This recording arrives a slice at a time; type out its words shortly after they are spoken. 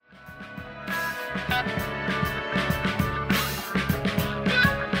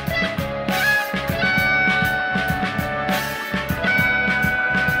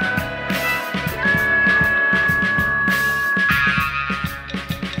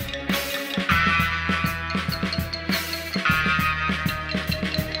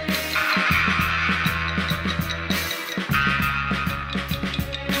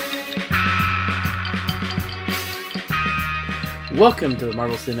Welcome to the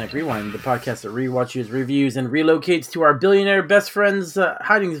Marvel Cinematic Rewind, the podcast that rewatches, reviews, and relocates to our billionaire best friend's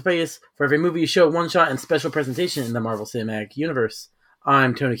hiding space for every movie, show, one-shot, and special presentation in the Marvel Cinematic Universe.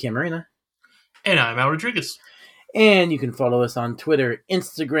 I'm Tony Camarena. And I'm Al Rodriguez. And you can follow us on Twitter,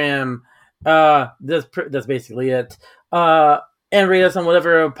 Instagram, that's basically it. And rate us on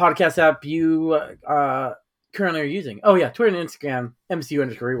whatever podcast app you currently are using. Oh yeah, Twitter and Instagram,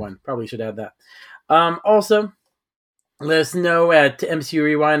 MCU_Rewind. Probably should add that. Also, let us know at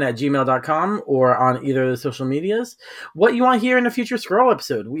mcurewind@gmail.com or on either of the social medias what you want to hear in a future Scroll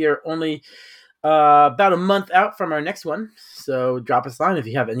episode. We are only about a month out from our next one, so drop us a line if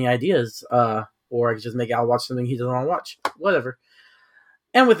you have any ideas, or I could just make Al watch something he doesn't want to watch. Whatever.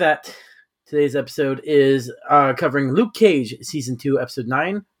 And with that, today's episode is covering Luke Cage, Season 2, Episode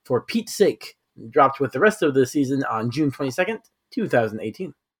 9, For Pete's Sake, dropped with the rest of the season on June 22nd,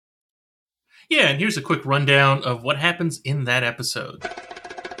 2018. Yeah, and here's a quick rundown of what happens in that episode.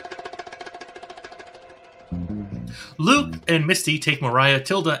 Luke and Misty take Mariah,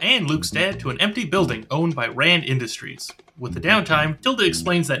 Tilda, and Luke's dad to an empty building owned by Rand Industries. With the downtime, Tilda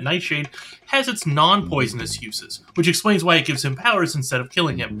explains that Nightshade has its non-poisonous uses, which explains why it gives him powers instead of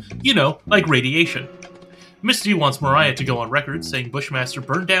killing him. You know, like radiation. Misty wants Mariah to go on record saying Bushmaster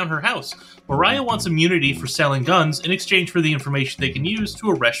burned down her house. Mariah wants immunity for selling guns in exchange for the information they can use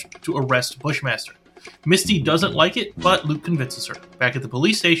to arrest Bushmaster. Misty doesn't like it, but Luke convinces her. Back at the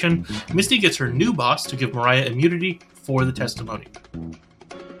police station, Misty gets her new boss to give Mariah immunity for the testimony.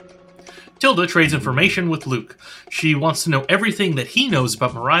 Tilda trades information with Luke. She wants to know everything that he knows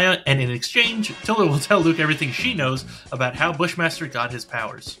about Mariah, and in exchange, Tilda will tell Luke everything she knows about how Bushmaster got his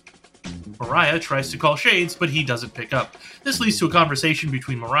powers. Mariah tries to call Shades, but he doesn't pick up. This leads to a conversation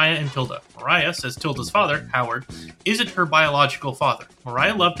between Mariah and Tilda. Mariah says Tilda's father, Howard, isn't her biological father.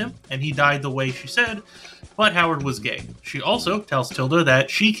 Mariah loved him, and he died the way she said, but Howard was gay. She also tells Tilda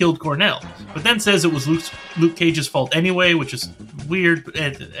that she killed Cornell, but then says it was Luke Cage's fault anyway, which is weird.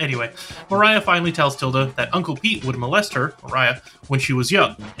 Anyway, Mariah finally tells Tilda that Uncle Pete would molest her, Mariah, when she was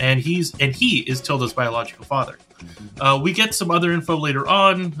young, and he is Tilda's biological father. We get some other info later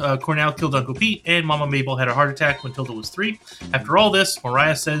on. Cornell killed Uncle Pete, and Mama Mabel had a heart attack when Tilda was 3. After all this,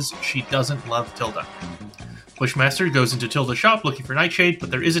 Mariah says she doesn't love Tilda. Bushmaster goes into Tilda's shop looking for Nightshade,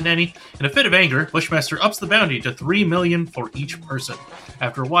 but there isn't any. In a fit of anger, Bushmaster ups the bounty to $3 million for each person.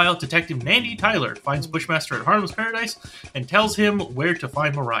 After a while, Detective Mandy Tyler finds Bushmaster at Harlem's Paradise and tells him where to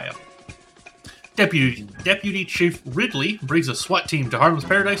find Mariah. Deputy Chief Ridley brings a SWAT team to Harlem's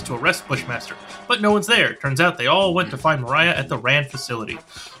Paradise to arrest Bushmaster, but no one's there. Turns out they all went to find Mariah at the Rand facility.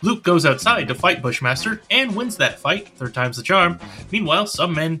 Luke goes outside to fight Bushmaster and wins that fight, third time's the charm. Meanwhile,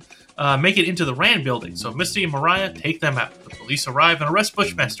 some men make it into the Rand building, so Misty and Mariah take them out. The police arrive and arrest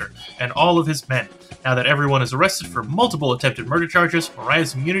Bushmaster and all of his men. Now that everyone is arrested for multiple attempted murder charges,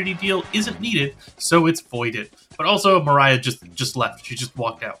 Mariah's immunity deal isn't needed, so it's voided. But also, Mariah just left. She just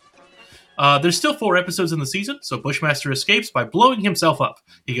walked out. There's still 4 episodes in the season, so Bushmaster escapes by blowing himself up.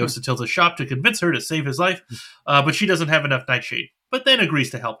 He goes to Tilda's shop to convince her to save his life, but she doesn't have enough Nightshade, but then agrees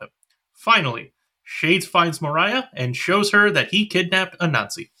to help him. Finally, Shades finds Mariah and shows her that he kidnapped a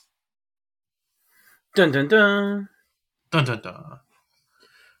Nazi. Dun dun dun. Dun dun dun.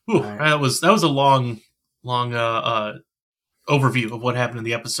 Ooh, right. That was a long overview of what happened in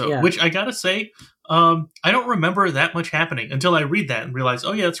the episode, yeah. Which I gotta say, I don't remember that much happening until I read that and realize,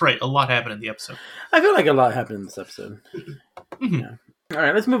 oh yeah, that's right, a lot happened in the episode. I feel like a lot happened in this episode. Mm-hmm. Yeah. All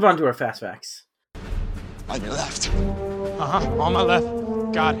right, let's move on to our fast facts. On your left. On my left.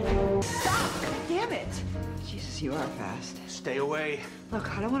 Got it. Stop! Damn it! Jesus, you are fast. Stay away. Look,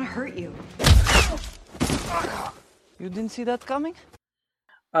 I don't want to hurt you. You didn't see that coming?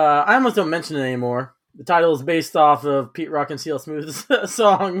 I almost don't mention it anymore. The title is based off of Pete Rock and CL Smooth's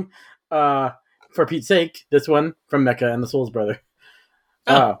song, For Pete's Sake, this one, from Mecca and the Soul's Brother.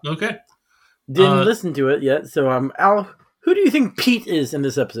 Okay. Didn't listen to it yet, so Al, who do you think Pete is in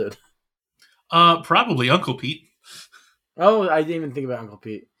this episode? Probably Uncle Pete. Oh, I didn't even think about Uncle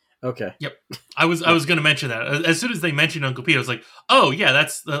Pete. Okay. Yep. I was going to mention that. As soon as they mentioned Uncle Pete, I was like, oh yeah,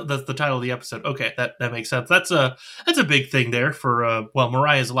 that's the title of the episode. Okay, that makes sense. That's a big thing there for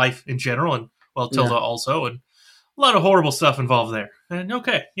Mariah's life in general, and Tilda also, and a lot of horrible stuff involved there. And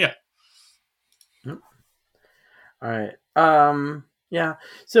okay, yeah. All right. Yeah.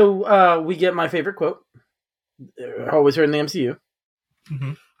 So we get my favorite quote. Always heard in the MCU.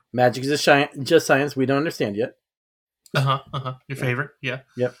 Mm-hmm. Magic is just science we don't understand yet. Your favorite, yeah.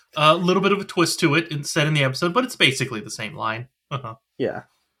 Yep. A little bit of a twist to it said in the episode, but it's basically the same line. Yeah.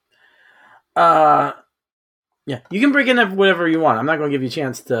 Yeah. You can break in whatever you want. I'm not going to give you a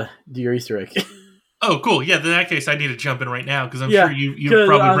chance to do your Easter egg. Oh, cool. Yeah, in that case, I need to jump in right now because I'm Yeah, sure you're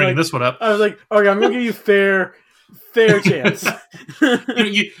probably bringing this one up. I was like, okay, I'm gonna give you fair chance.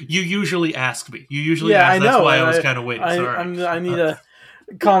 You usually ask me. You usually Yeah, ask. I That's know. why I and was kind of waiting. So, all right. I need to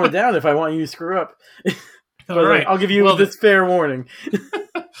calm it down if I want you to screw up. But All right. I'll give you this fair warning.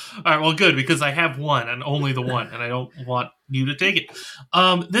 All right. Well, good, because I have one and only the one, and I don't want you to take it.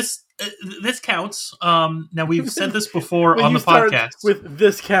 This counts. Now we've said this before When on you the start podcast. with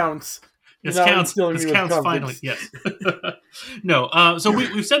this counts. This You're not counts. instilling This me with counts. Finally, confidence. yes. No. So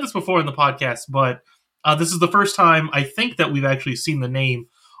we've said this before in the podcast, but this is the first time I think that we've actually seen the name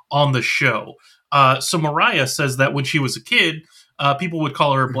on the show. So Mariah says that when she was a kid, people would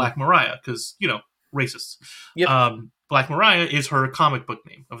call her Black Mariah because, racists. Yep. Black Mariah is her comic book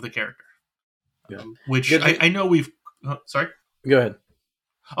name of the character. Yeah. Which I know we've... sorry? Go ahead.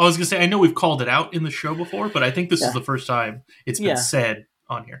 I was going to say, I know we've called it out in the show before, but I think this is the first time it's been said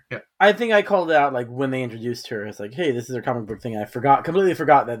on here. Yeah. I think I called it out like when they introduced her. It's like, hey, this is her comic book thing. I completely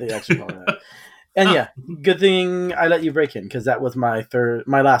forgot that they actually called it out. And good thing I let you break in because that was my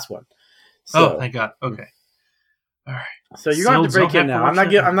last one. So, thank God. Okay. All right. So you're going to have to break in now.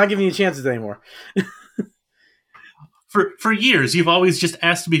 I'm not giving you chances anymore. For years, you've always just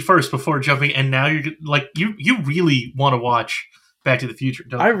asked me first before jumping, and now you're like, you really want to watch Back to the Future,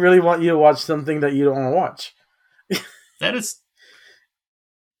 don't you? I really want you to watch something that you don't want to watch.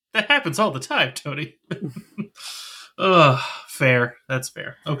 That happens all the time, Tony. Fair. That's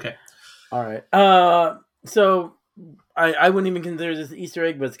fair. Okay. All right. So I wouldn't even consider this an Easter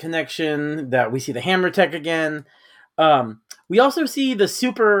egg, but it's a connection that we see the hammer tech again. We also see the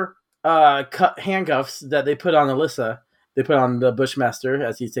super cut handcuffs that they put on Alyssa. They put on the Bushmaster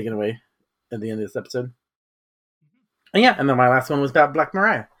as he's taken away at the end of this episode. And and then my last one was about Black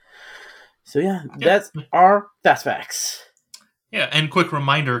Mariah. So that's our Fast Facts. Yeah, and quick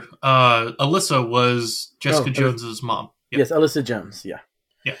reminder, Alyssa was Jessica Jones's mom. Yep. Yes, Alyssa Jones, yeah.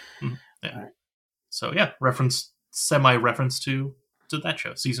 Yeah. Mm-hmm. Yeah. All right. So semi-reference to that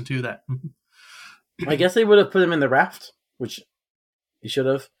show, season 2 of that. I guess they would have put him in the raft, which he should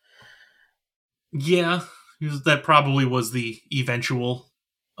have. Yeah, that probably was the eventual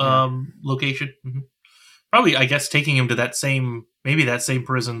location. Mm-hmm. Probably, I guess, taking him to that same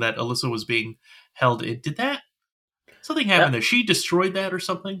prison that Alyssa was being held in. Did something happened there? She destroyed that or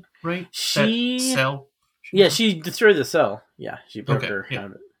something, right? That cell? She destroyed the cell. Yeah, she broke her out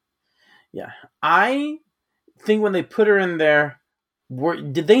of it. Yeah. I think when they put her in there,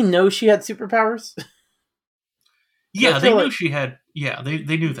 did they know she had superpowers? Yeah, they knew she had... Yeah, they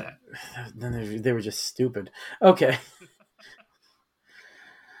knew that. Then they were just stupid. Okay.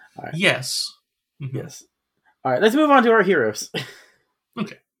 All right. Yes. Mm-hmm. Yes. All right, let's move on to our heroes.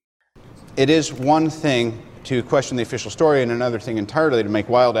 Okay. It is one thing to question the official story and another thing entirely to make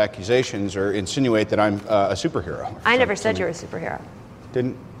wild accusations or insinuate that I'm a superhero. I never said you were a superhero.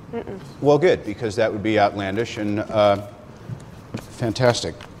 Didn't? Mm-mm. Well, good, because that would be outlandish and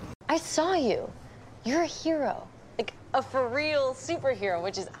fantastic. I saw you. You're a hero. Like a for real superhero,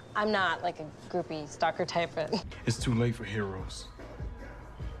 which is, I'm not like a groupie stalker type. But it's too late for heroes.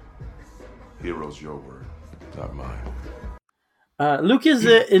 Hero's your word, not mine. Luke is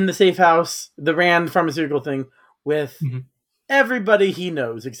in the safe house, the Rand pharmaceutical thing, with everybody he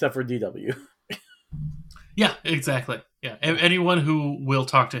knows except for DW. Yeah, exactly. Yeah, anyone who will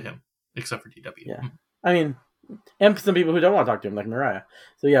talk to him except for DW. Yeah, I mean, and some people who don't want to talk to him, like Mariah.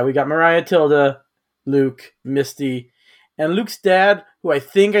 So yeah, we got Mariah, Tilda, Luke, Misty, and Luke's dad, who I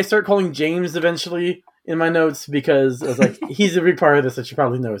think I start calling James eventually in my notes because I was like, he's a big part of this. I should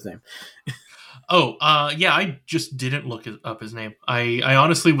probably know his name. Yeah, I just didn't look up his name. I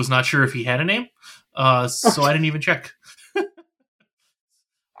honestly was not sure if he had a name, so I didn't even check.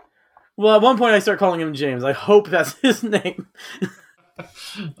 Well, at one point I start calling him James. I hope that's his name.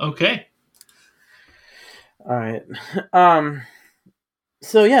 Okay. All right.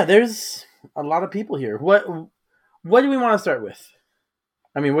 So yeah, there's a lot of people here. What do we want to start with?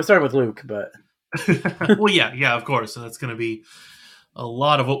 I mean, we're starting with Luke, but well, yeah, of course. So that's going to be a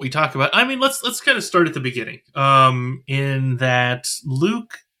lot of what we talk about. I mean, let's kind of start at the beginning. In that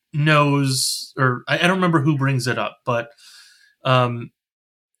Luke knows, or I don't remember who brings it up, but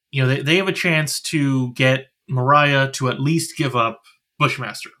they have a chance to get Mariah to at least give up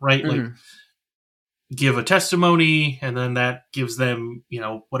Bushmaster, right? Mm-hmm. Like give a testimony, and then that gives them,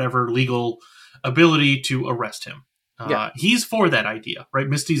 whatever legal ability to arrest him. He's for that idea, right?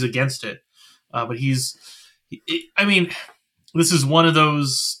 Misty's against it, but I mean, this is one of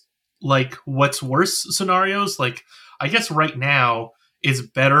those, like, what's worse scenarios. Like, I guess right now it's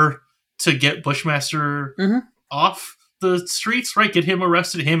better to get Bushmaster off the streets, right? Get him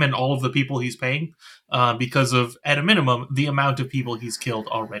arrested, him and all of the people he's paying, because of, at a minimum, the amount of people he's killed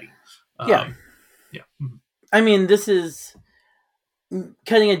already. Yeah. Yeah. I mean, this is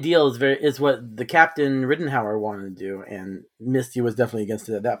cutting a deal is what the Captain Rittenhauer wanted to do, and Misty was definitely against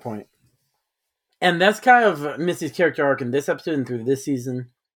it at that point. And that's kind of Misty's character arc in this episode and through this season.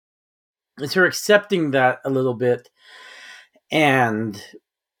 It's her accepting that a little bit and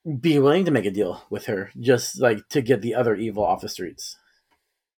be willing to make a deal with her, just like to get the other evil off the streets.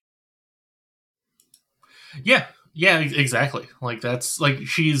 Yeah, exactly. Like that's like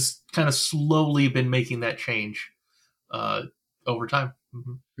she's kind of slowly been making that change over time.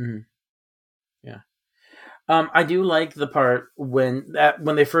 Mm-hmm. Mm-hmm. Yeah, I do like the part when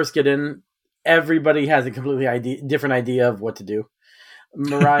they first get in, everybody has a completely different idea of what to do.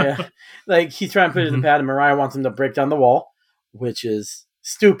 Mariah, like he's trying to put it in the pad, and Mariah wants him to break down the wall, which is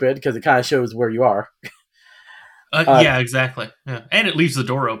stupid because it kind of shows where you are. Yeah, exactly. Yeah, and it leaves the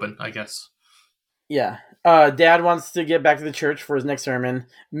door open, I guess. Yeah. Dad wants to get back to the church for his next sermon.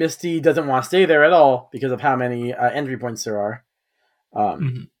 Misty doesn't want to stay there at all because of how many entry points there are.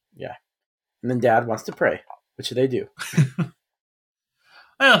 Yeah. And then Dad wants to pray. What should they do?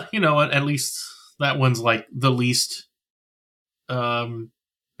 Well, you know what? At least that one's like the least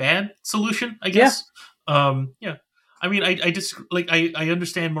bad solution, I guess. Yeah. I mean, I just like I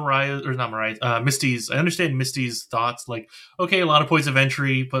understand Misty's. I understand Misty's thoughts. Like, okay, a lot of points of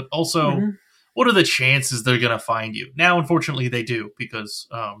entry, but also, what are the chances they're gonna find you? Now, unfortunately, they do because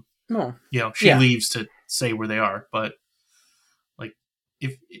she leaves to say where they are. But like,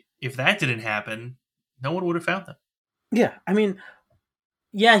 if that didn't happen, no one would have found them. Yeah, I mean,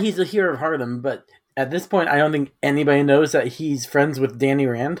 yeah, he's a hero of Harlem, but at this point, I don't think anybody knows that he's friends with Danny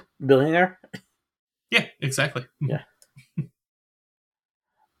Rand, billionaire. Yeah, exactly. Yeah.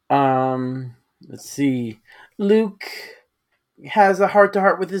 Let's see. Luke has a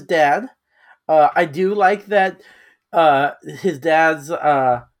heart-to-heart with his dad. I do like that his dad's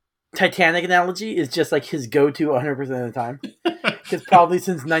Titanic analogy is just like his go-to 100% of the time. Because probably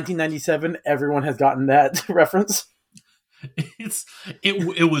since 1997, everyone has gotten that reference.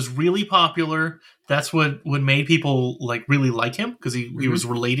 It was really popular. That's what made people like really like him because he was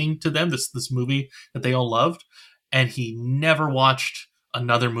relating to them. This movie that they all loved, and he never watched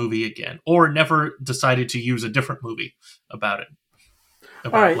another movie again, or never decided to use a different movie about it.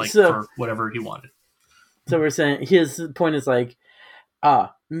 For whatever he wanted. So we're saying his point is like,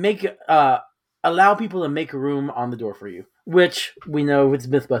 allow people to make room on the door for you, which we know it's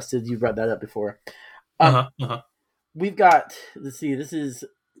myth busted. You brought that up before. We've got, let's see, this is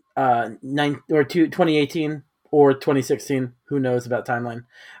 2018 or 2016. Who knows about timeline?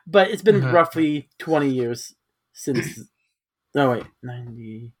 But it's been roughly 20 years since.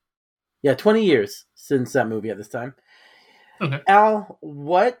 90. Yeah, 20 years since that movie at this time. Okay. Al,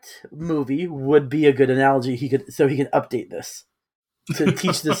 what movie would be a good analogy he can update this to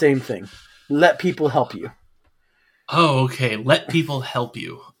teach the same thing? Let people help you. Oh, okay. Let people help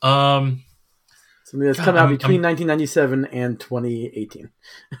you. Something that's come out between 1997 and 2018.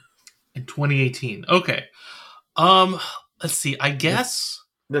 In 2018. Okay. Let's see. I guess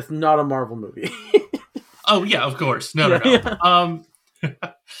that's not a Marvel movie. Oh yeah, of course. No. Yeah.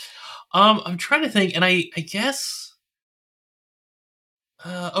 I'm trying to think, and I guess.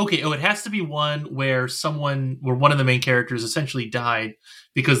 Okay. Oh, it has to be one where one of the main characters essentially died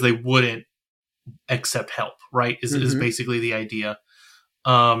because they wouldn't accept help. Right? Is basically the idea.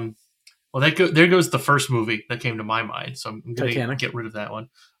 Well, there goes the first movie that came to my mind, so I'm going to get rid of that one.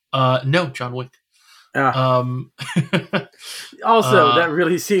 No, John Wick. Also, that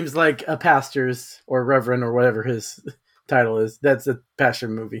really seems like a pastor's or reverend or whatever his title is. That's a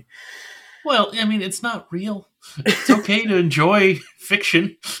passion movie. Well, I mean, it's not real. It's okay to enjoy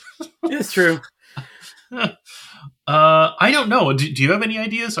fiction. It's true. I don't know. Do you have any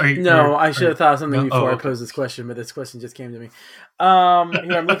ideas? I should have thought of something before I posed this question, but this question just came to me.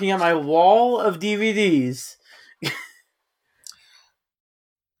 Here, I'm looking at my wall of DVDs.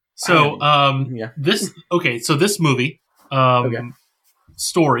 So, this movie,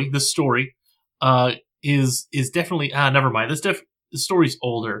 story is definitely, never mind. The story's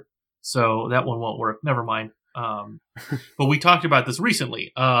older, so that one won't work. Never mind. But we talked about this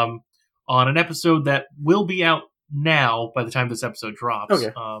recently, on an episode that will be out now by the time this episode drops.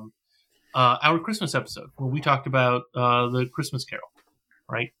 Okay. Our Christmas episode, where we talked about, the Christmas Carol,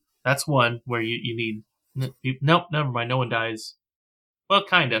 right? That's one where you need, nope, never mind. No one dies. Well,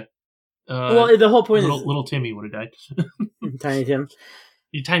 kinda. The whole point is little Timmy would have died. Tiny Tim.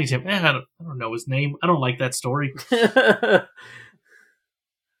 Tiny Tim. I don't know his name. I don't like that story.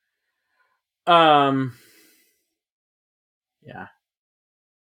 Yeah.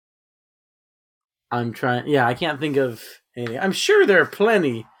 I'm trying. Yeah, I can't think of anything. I'm sure there are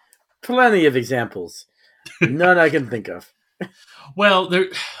plenty of examples. None I can think of. Well, there.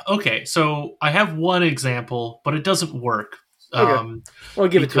 Okay, so I have one example, but it doesn't work. Okay. Well,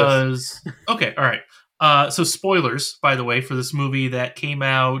 give it to us. Because okay, all right. So spoilers, by the way, for this movie that came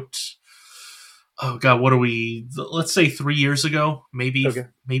out. Oh God, what are we? Let's say 3 years ago,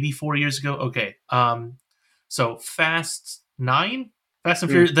 maybe 4 years ago. Okay. So Fast Nine, Fast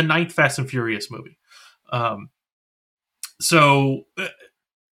and Furious, the ninth Fast and Furious movie. So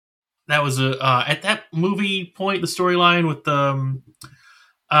that was at that movie point, the storyline with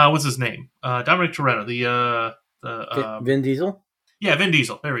what's his name? Dominic Toretto, Vin Diesel? Yeah, Vin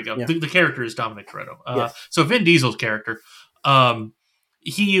Diesel. There we go. Yeah. The character is Dominic Toretto. Yes. So Vin Diesel's character,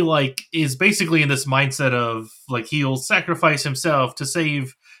 he like is basically in this mindset of like he'll sacrifice himself to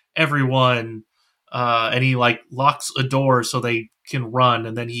save everyone, and he like locks a door so they can run,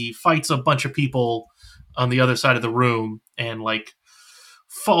 and then he fights a bunch of people on the other side of the room and like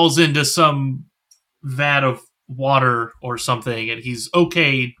falls into some vat of water or something, and he's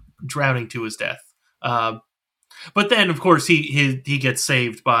okay drowning to his death. But then, of course, he gets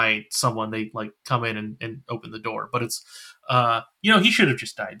saved by someone. They like come in and open the door. But it's he should have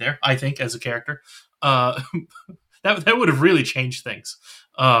just died there. I think as a character, that would have really changed things.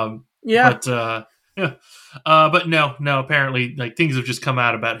 Yeah. But yeah. But no. Apparently, like things have just come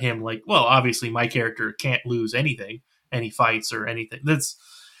out about him. Like, well, obviously, my character can't lose anything, any fights or anything. That's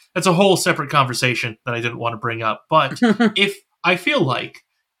a whole separate conversation that I didn't want to bring up. But if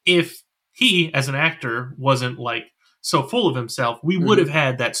he, as an actor, wasn't like so full of himself, we would have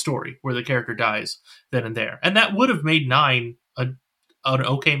had that story where the character dies then and there, and that would have made 9 an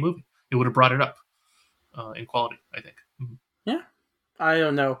okay movie. It would have brought it up in quality, I think. Mm-hmm. Yeah, I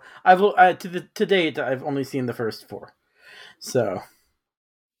don't know. To date, I've only seen the first 4, so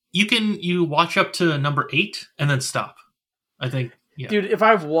you watch up to number 8 and then stop. I think, yeah. Dude, if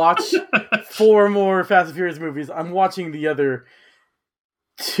I've watched 4 more Fast and Furious movies, I'm watching the other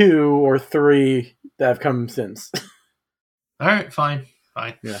 2 or 3 that have come since. All right, fine.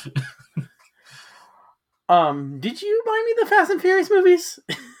 Yeah. Did you buy me the Fast and Furious movies?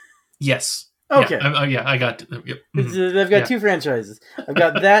 Yes. Okay. Yeah, I got. Yep. Mm-hmm. They've got 2 franchises. I've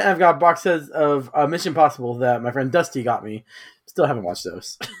got that, and I've got box sets of Mission Impossible that my friend Dusty got me. Still haven't watched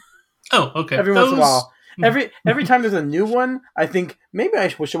those. Oh, okay. Every once in a while. Every time there's a new one, I think maybe I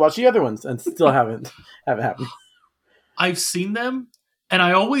should watch the other ones, and still haven't happened. I've seen them, and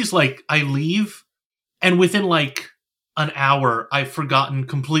I always I leave, and within like an hour, I've forgotten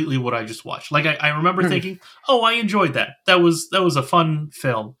completely what I just watched. Like I remember thinking, "Oh, I enjoyed that. That was a fun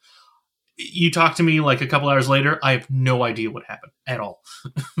film." You talk to me like a couple hours later, I have no idea what happened at all.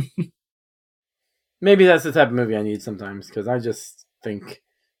 Maybe that's the type of movie I need sometimes, because I just think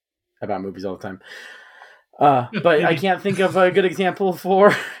about movies all the time. But maybe. I can't think of a good example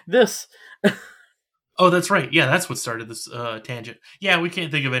for this. Oh, that's right. Yeah, that's what started this tangent. Yeah, we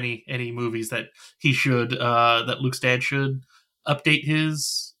can't think of any movies that he should that Luke's dad should update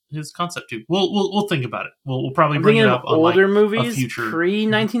his concept to. We'll think about it. We'll probably bring it up on older like movies, future pre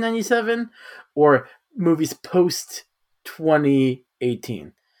 1997, or movies post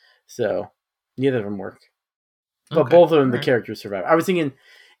 2018. So neither of them work, but both of them the characters survive. I was thinking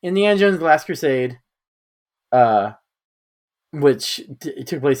Indiana Jones: The Last Crusade, which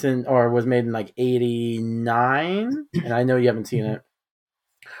took place in or was made in like 89, and I know you haven't seen it,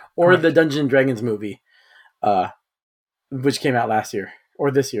 or correct. The Dungeons and Dragons movie, which came out last year. Or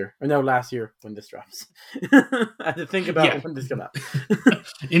this year. Or no, last year when this drops. I had to think about when this comes out.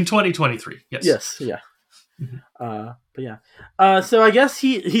 In 2023, yes. Yes, yeah. But yeah. So I guess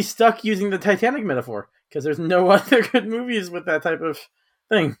he's stuck using the Titanic metaphor, because there's no other good movies with that type of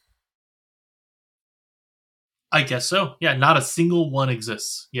thing. I guess so. Yeah, not a single one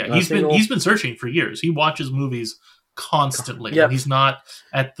exists. Yeah, he's been searching for years. He watches movies constantly. Yep. When he's not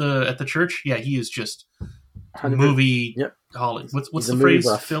at the church, yeah, he is just 100%. Movie. Yep. What's the phrase?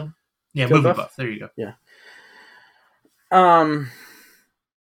 Buff. Film? Yeah, movie buff. There you go. Yeah.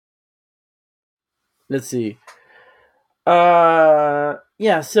 Let's see.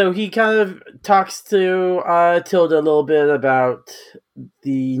 Yeah, so he kind of talks to Tilda a little bit about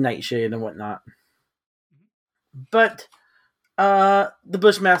the Nightshade and whatnot. But the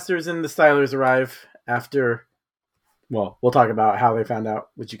Bushmasters and the Stylers arrive after. Well, we'll talk about how they found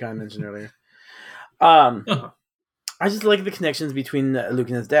out, which you kind of mentioned earlier. I just like the connections between Luke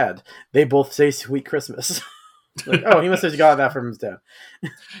and his dad. They both say "Sweet Christmas." Like, oh, he must have got that from his dad.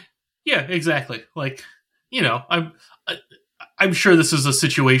 Yeah, exactly. Like, I I'm sure this is a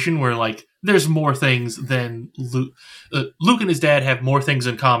situation where like there's more things than Luke. Luke and his dad have more things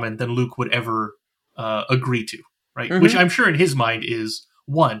in common than Luke would ever agree to, right? Mm-hmm. Which I'm sure in his mind is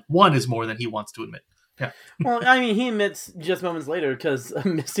one. One is more than he wants to admit. Yeah. Well, I mean, he admits just moments later because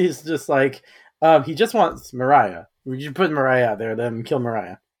Misty's just like, he just wants Mariah. We should put Mariah out there, then kill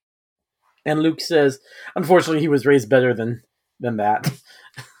Mariah. And Luke says, unfortunately, he was raised better than that,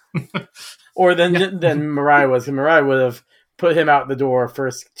 or than Mariah was. And Mariah would have put him out the door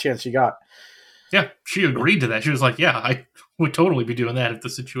first chance she got. Yeah, she agreed to that. She was like, "Yeah, I would totally be doing that if the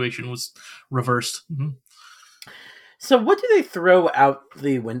situation was reversed." Mm-hmm. So, what do they throw out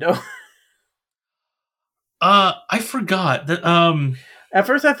the window? I forgot that. At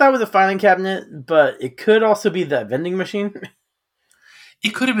first, I thought it was a filing cabinet, but it could also be that vending machine.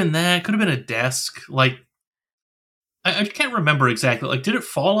 It could have been that. It could have been a desk. Like, I can't remember exactly. Like, did it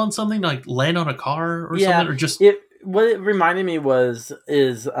fall on something? Like, land on a car or something? Or just what it reminded me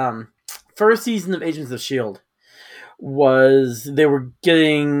is first season of Agents of S.H.I.E.L.D. was they were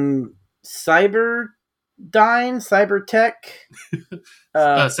getting cyber tech.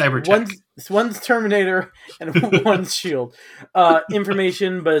 Cybertech. One's Terminator and one's S.H.I.E.L.D.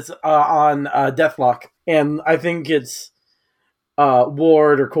 Information, but it's on Deathlock. And I think it's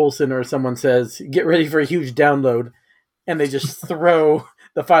Ward or Coulson or someone says, get ready for a huge download. And they just throw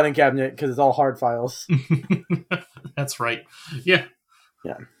the filing cabinet because it's all hard files. That's right. Yeah.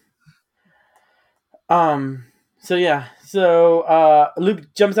 Yeah. So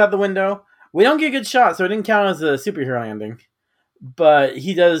Luke jumps out the window. We don't get a good shot, so it didn't count as a superhero landing. But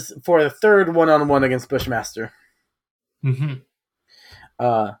he does for the third one-on-one against Bushmaster. Mm-hmm.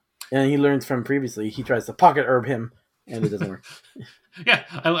 And he learns from previously. He tries to pocket herb him, and it doesn't work. Yeah,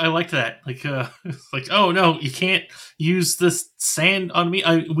 I liked that. Like, it's like, oh no, you can't use this sand on me.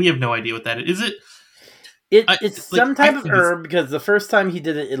 We have no idea what that is. Is it? It's some type of herb because the first time he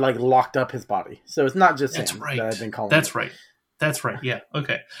did it, it like locked up his body. So it's not just that's sand right. that I've been calling. That's right. That's right. Yeah.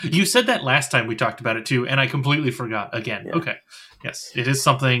 Okay. You said that last time we talked about it too, and I completely forgot again. Yeah. Okay. Yes, it is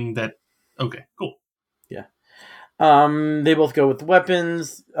something that. Okay. Cool. Yeah. They both go with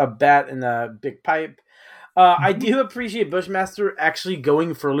weapons, a bat and a big pipe. I do appreciate Bushmaster actually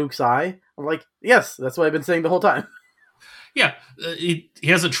going for Luke's eye. I'm like, yes, that's what I've been saying the whole time. Yeah, he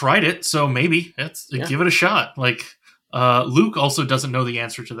hasn't tried it, so maybe give it a shot. Like, Luke also doesn't know the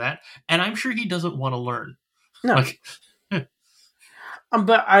answer to that, and I'm sure he doesn't want to learn. No. Like,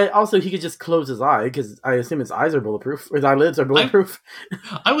 but he could just close his eye because I assume his eyes are bulletproof, or his eyelids are bulletproof.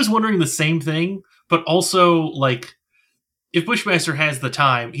 I was wondering the same thing, but also like, if Bushmaster has the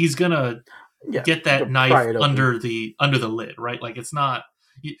time, he's gonna get that knife under the lid, right? Like, it's not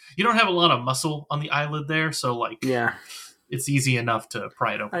you don't have a lot of muscle on the eyelid there, so like, yeah, it's easy enough to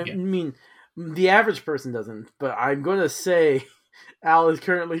pry it open. I mean, the average person doesn't, but I'm going to say Al is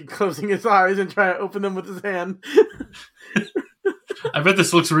currently closing his eyes and trying to open them with his hand. I bet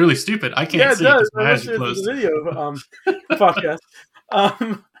this looks really stupid. I can't see because my eyes are closed. Video podcast.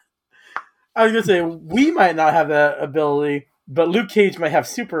 I was going to say, we might not have that ability, but Luke Cage might have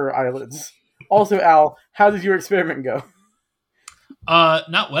super eyelids. Also, Al, how did your experiment go?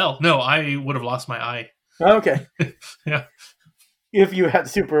 Not well. No, I would have lost my eye. Okay. Yeah. If you had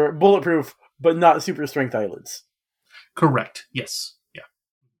super bulletproof, but not super strength eyelids. Correct. Yes. Yeah.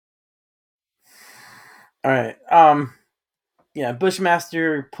 All right. Yeah,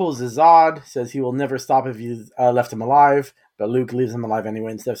 Bushmaster pulls his Zod, says he will never stop if you left him alive, but Luke leaves him alive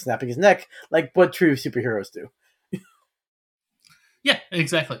anyway instead of snapping his neck, like what true superheroes do. Yeah,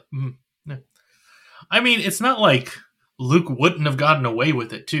 exactly. Mm-hmm. Yeah. I mean, it's not like Luke wouldn't have gotten away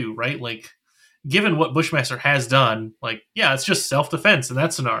with it too, right? Like, given what Bushmaster has done, like, yeah, it's just self-defense in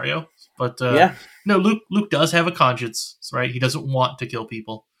that scenario. But no, Luke does have a conscience, right? He doesn't want to kill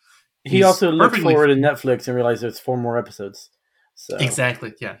people. He also looked forward to Netflix and realized there's 4 more episodes. So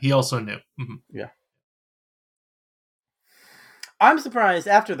exactly, yeah. He also knew. Mm-hmm. Yeah. I'm surprised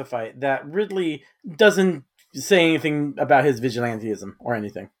after the fight that Ridley doesn't say anything about his vigilantism or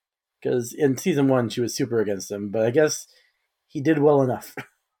anything. Because in season 1, she was super against him, but I guess he did well enough.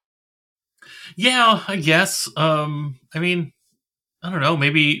 Yeah, I guess. I mean, I don't know.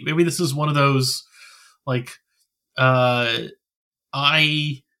 Maybe this is one of those, like, Ridley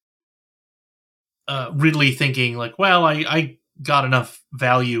thinking, like, well, I got enough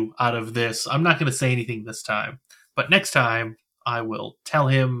value out of this. I'm not going to say anything this time. But next time, I will tell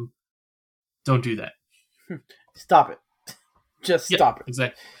him, don't do that. Stop it. Just stop it.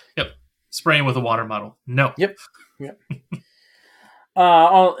 Exactly. Yep. Spraying with a water bottle. No. Yep.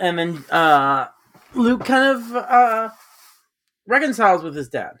 And then Luke kind of reconciles with his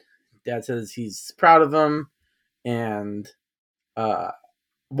dad. Dad says he's proud of him, and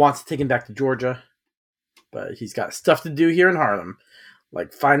wants to take him back to Georgia, but he's got stuff to do here in Harlem,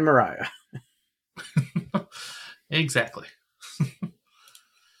 like find Mariah. Exactly.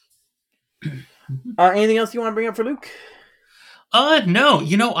 Anything else you want to bring up for Luke?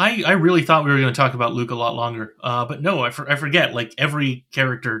 No. I really thought we were going to talk about Luke a lot longer. But no, I forget. Like, every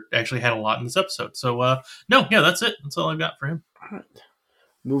character actually had a lot in this episode. So, no, yeah, that's it. That's all I've got for him. All right.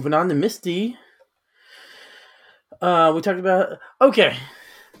 Moving on to Misty. We talked about... Okay.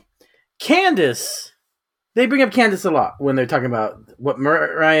 Candace. They bring up Candace a lot when they're talking about what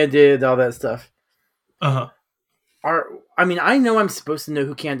Mariah did, all that stuff. Uh-huh. I know I'm supposed to know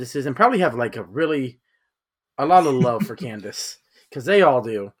who Candace is and probably have like a lot of love for Candace. Because they all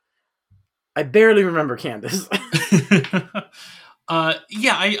do. I barely remember Candace. Yeah,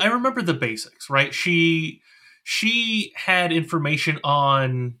 I remember the basics, right? She had information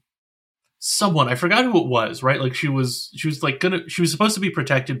on someone. I forgot who it was, right? Like she was supposed to be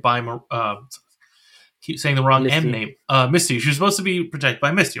protected by keep saying the wrong Misty. M name. Misty. She was supposed to be protected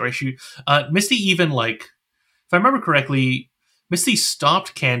by Misty, right? Misty even, like, if I remember correctly, Misty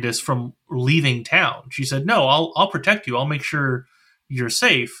stopped Candace from leaving town. She said, "No, I'll protect you. I'll make sure you're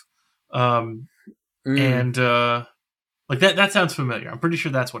safe." And like that sounds familiar. I'm pretty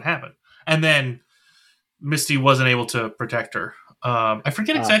sure that's what happened. And then Misty wasn't able to protect her. I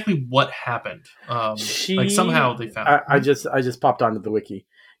forget exactly what happened. Like somehow they found. I just popped onto the wiki.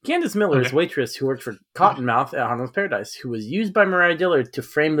 Candace Miller is waitress who worked for Cottonmouth at Harlem's Paradise, who was used by Mariah Dillard to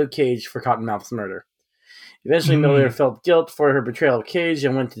frame Luke Cage for Cottonmouth's murder. Eventually, Miller felt guilt for her betrayal of Cage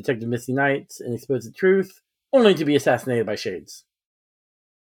and went to Detective Misty Knight and exposed the truth, only to be assassinated by Shades.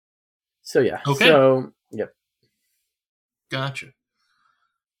 So yeah. Okay. So yep. Gotcha.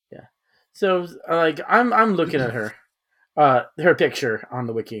 Yeah. So like I'm looking at her picture on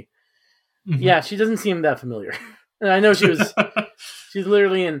the wiki. Mm-hmm. Yeah, she doesn't seem that familiar. And I know she's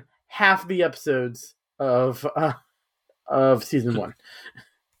literally in half the episodes of season 1.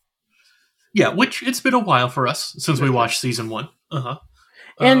 Yeah, which it's been a while for us since we watched season 1. Uh-huh.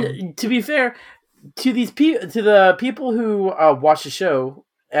 And to be fair, to the people who watched the show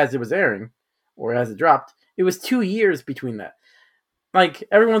as it was airing or as it dropped, it was 2 years between that. Like,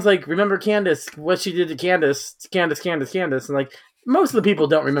 everyone's like, remember Candace, what she did to Candace, and like, most of the people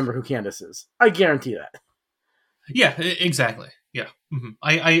don't remember who Candace is. I guarantee that. Yeah, exactly. Yeah. Mm-hmm.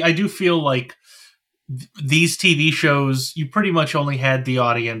 I do feel like these TV shows, you pretty much only had the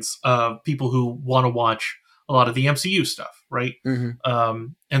audience of people who want to watch a lot of the MCU stuff, right? Mm-hmm.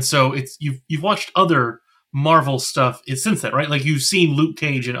 And so you've watched other Marvel stuff since then, right? Like, you've seen Luke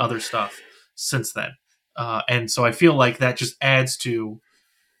Cage and other stuff since then. And so I feel like that just adds to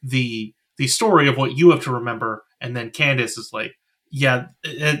the story of what you have to remember. And then Candace is like, yeah,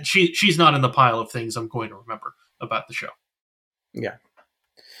 she's not in the pile of things I'm going to remember about the show. Yeah.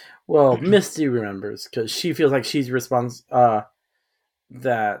 Well, Misty remembers because she feels like she's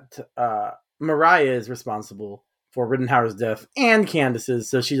that Mariah is responsible for Rittenhauer's death and Candace's,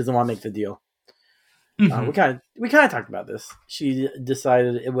 so she doesn't want to make the deal. Mm-hmm. We kind of talked about this. She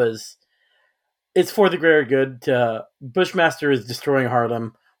decided it's for the greater good. Bushmaster is destroying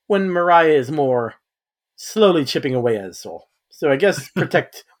Harlem when Mariah is more slowly chipping away at his soul. So I guess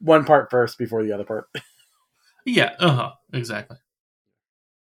protect one part first before the other part. Yeah, exactly.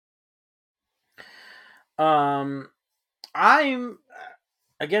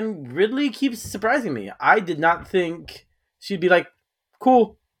 Ridley keeps surprising me. I did not think she'd be like,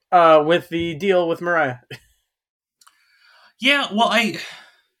 cool, with the deal with Mariah. Yeah, well,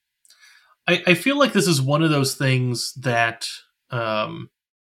 I feel like this is one of those things that, like,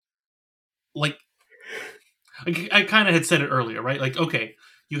 I kind of had said it earlier, right? Like, okay,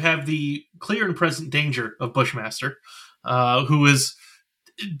 you have the clear and present danger of Bushmaster, who is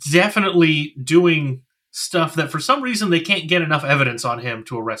definitely doing stuff that for some reason they can't get enough evidence on him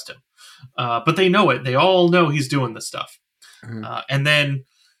to arrest him. But they know it. They all know he's doing this stuff. Mm-hmm. And then,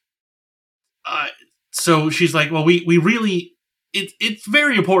 so she's like, well, we really, it's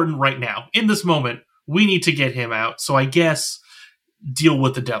very important right now. In this moment, we need to get him out. So I guess deal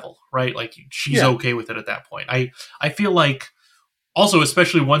with the devil, right? Like, she's okay with it at that point. I feel like also,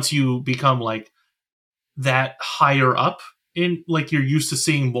 especially once you become like that higher up in, like, you're used to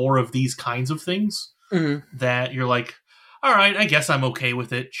seeing more of these kinds of things, that you're like, all right, I guess I'm okay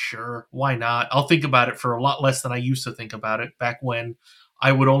with it. Sure. Why not? I'll think about it for a lot less than I used to think about it back when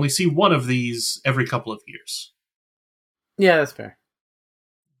I would only see one of these every couple of years. Yeah, that's fair.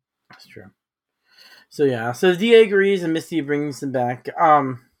 That's true. So yeah, so the DA agrees and Misty brings him back.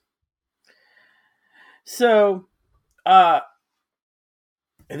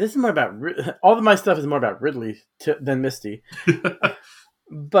 This is more about all of my stuff is more about Ridley than Misty.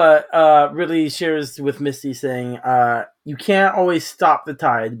 But Ridley shares with Misty saying, "You can't always stop the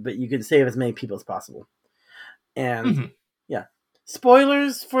tide, but you can save as many people as possible." And yeah,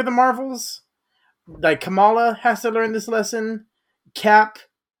 spoilers for the Marvels. Like Kamala has to learn this lesson. Cap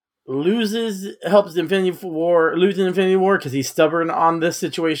helps Infinity War lose in Infinity War because he's stubborn on this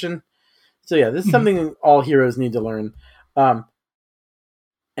situation. So yeah, this is something all heroes need to learn. And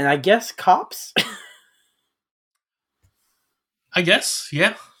I guess cops. I guess,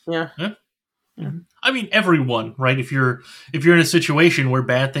 yeah. Yeah. I mean, everyone, right? If you're in a situation where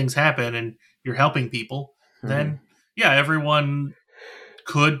bad things happen and you're helping people, then yeah, everyone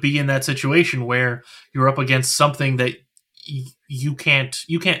could be in that situation where you're up against something that you can't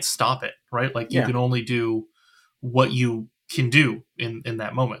stop it, right? Like you can only do what you can do in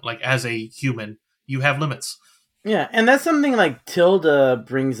that moment. Like as a human, you have limits. Yeah, and that's something like Tilda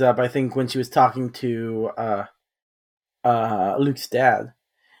brings up, I think, when she was talking to Luke's dad.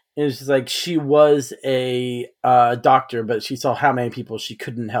 It was just like she was a doctor, but she saw how many people she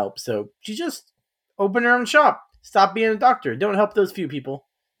couldn't help, so she just opened her own shop. Stop being a doctor. Don't help those few people.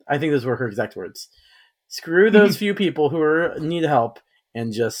 I think those were her exact words. Screw those few people who need help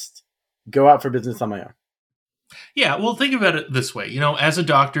and just go out for business on my own. Yeah, well, think about it this way. As a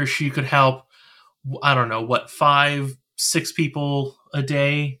doctor, she could help, I don't know, 5, 6 people a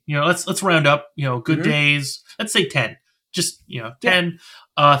day. Let's round up, good days. Let's say 10. Just, 10,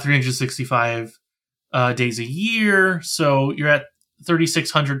 365 days a year. So you're at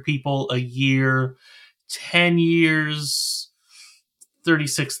 3,600 people a year. 10 years,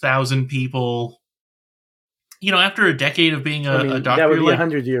 36,000 people. After a decade of being a doctor, that would be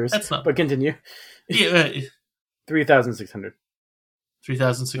 100 years. That's not. But continue. Yeah, 3,600.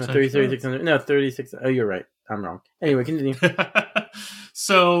 3,600. 3,600. No, 36. Oh, you're right. I'm wrong. Anyway, continue.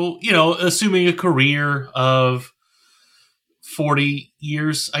 So, assuming a career of 40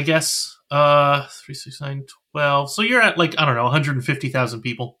 years, I guess. 3, 6, 9, 12. So you're at 150,000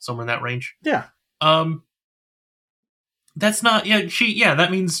 people, somewhere in that range. Yeah. That's not that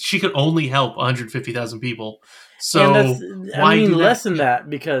means she could only help 150,000 people. So less than that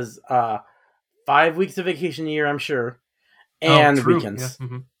because 5 weeks of vacation a year, I'm sure, and weekends.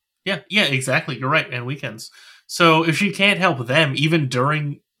 Yeah. Yeah, exactly. You're right, and weekends. So if she can't help them even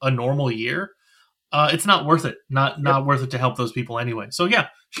during a normal year, it's not worth it. Not worth it to help those people anyway. So yeah,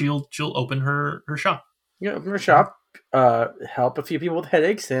 she'll open her shop. Yeah, open her shop, help a few people with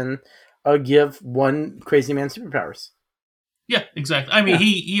headaches, and give one crazy man superpowers. Yeah, exactly. I mean,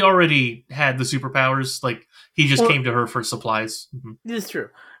 he already had the superpowers. Like he just came to her for supplies. This is true.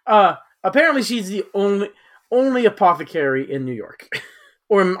 Apparently, she's the only apothecary in New York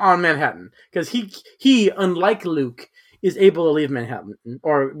or on Manhattan because he, unlike Luke, is able to leave Manhattan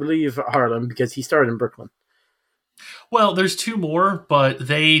or leave Harlem because he started in Brooklyn. Well, there's 2 more, but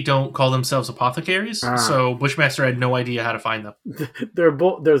they don't call themselves apothecaries, so Bushmaster had no idea how to find them.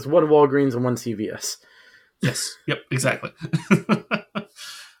 There's one Walgreens and one CVS. Yes. Yep. Exactly.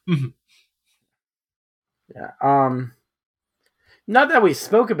 Yeah. Not that we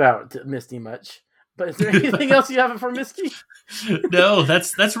spoke about Misty much, but is there anything else you have for Misty? No,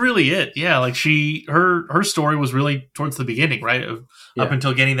 that's really it. Yeah, like her story was really towards the beginning, right? Up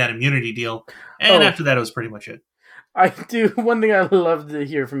until getting that immunity deal, and after that, it was pretty much it. I do. One thing I love to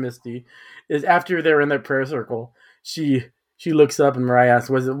hear from Misty is after they're in their prayer circle, she looks up and Mariah asks,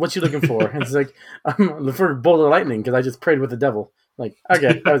 "What's she looking for?" And it's like, "I'm looking for a bolt of lightning because I just prayed with the devil." Like,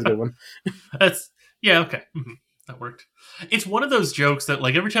 okay, that was a good one. Okay. That worked. It's one of those jokes that,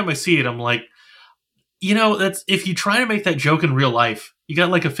 like, every time I see it, I'm like, that's if you try to make that joke in real life, you got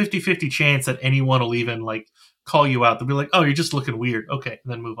like a 50-50 chance that anyone will even like call you out. They'll be like, "Oh, you're just looking weird." Okay,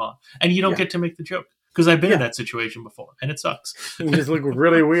 and then move on, and you don't get to make the joke because I've been in that situation before, and it sucks. You just look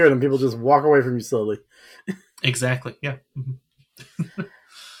really weird, and people just walk away from you slowly. Exactly. Yeah.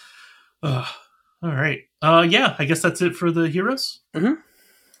 All right. Yeah, I guess that's it for the heroes. All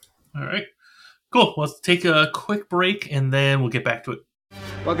right. Cool. Let's take a quick break and then we'll get back to it.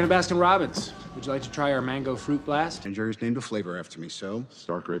 Welcome to Baskin Robbins. Would you like to try our mango fruit blast? And Jerry's named a flavor after me, so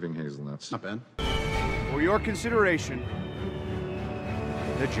Stark raving hazelnuts. not bad. For your consideration,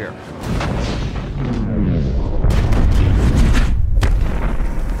 the Jerry.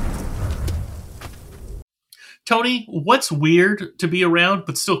 Tony, what's weird to be around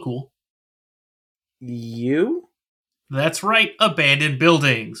but still cool? You? That's right, abandoned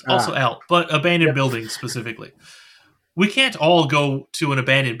buildings. Also out, but abandoned buildings specifically. We can't all go to an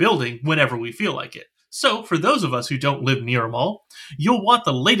abandoned building whenever we feel like it. So, for those of us who don't live near a mall, you'll want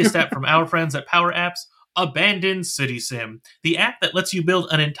the latest app from our friends at Power Apps, Abandoned City Sim, the app that lets you build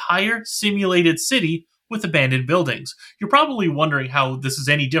an entire simulated city with abandoned buildings. You're probably wondering how this is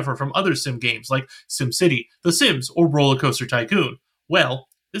any different from other sim games like SimCity, The Sims, or Roller Coaster Tycoon. Well,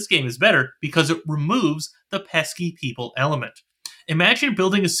 this game is better because it removes the pesky people element. Imagine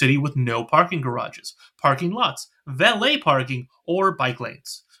building a city with no parking garages, parking lots, valet parking, or bike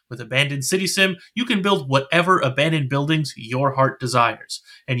lanes. With Abandoned City Sim, you can build whatever abandoned buildings your heart desires,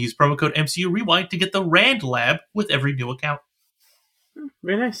 and use promo code MCU Rewind to get the Rand Lab with every new account.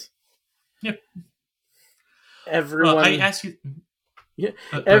 Very nice. Yep. Everyone, I ask you.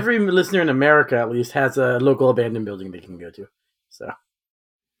 every listener in America at least has a local abandoned building they can go to. So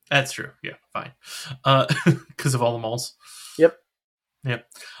that's true. Yeah, fine. Because of all the malls. Yep. Yep.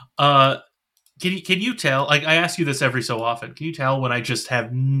 Can you tell? Like, I ask you this every so often. Can you tell when I just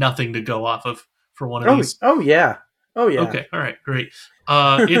have nothing to go off of for one of these? Oh yeah. Okay. All right. Great.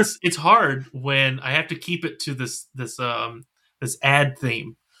 It's hard when I have to keep it to this ad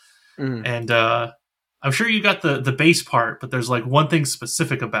theme, and I'm sure you got the base part, but there's like one thing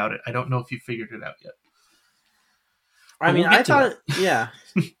specific about it. I don't know if you figured it out yet. I mean, I thought, yeah.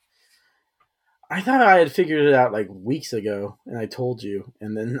 I thought I had figured it out like weeks ago, and I told you,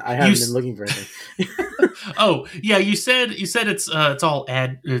 and then I haven't been looking for anything. Oh yeah, you said it's all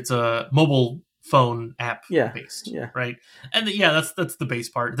it's a mobile phone app based, right? And that's the base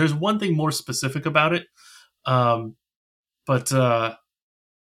part. There's one thing more specific about it, but I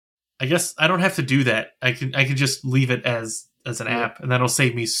guess I don't have to do that. I can just leave it as an app, and that'll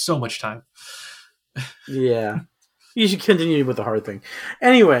save me so much time. Yeah. You should continue with the hard thing.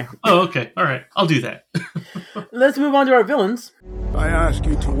 Anyway. Oh, okay. All right. I'll do that. Let's move on to our villains. I ask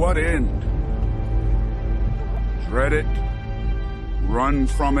you, to what end? Dread it? Run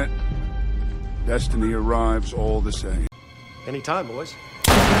from it? Destiny arrives all the same. Anytime, boys.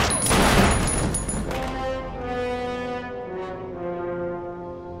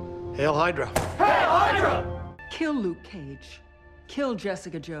 Hail Hydra. Hail Hydra! Kill Luke Cage. Kill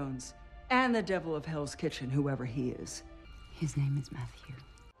Jessica Jones. And the devil of Hell's Kitchen, whoever he is. His name is Matthew.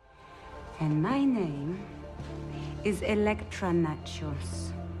 And my name is Electra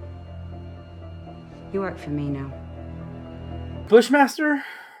Nachos. You work for me now. Bushmaster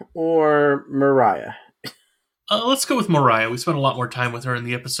or Mariah? Let's go with Mariah. We spent a lot more time with her in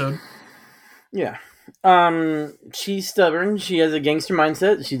the episode. Yeah. She's stubborn. She has a gangster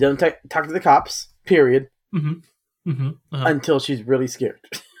mindset. She doesn't talk to the cops, period. Mm-hmm. Mm-hmm. Until she's really scared.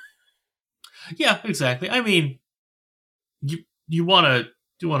 Yeah, exactly. I mean, you want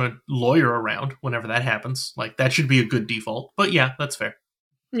to lawyer around whenever that happens. Like, that should be a good default. But yeah, that's fair.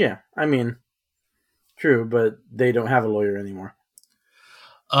 Yeah, I mean, true, but they don't have a lawyer anymore.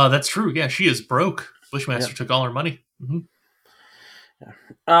 That's true. Yeah, she is broke. Bushmaster took all her money. Mm-hmm.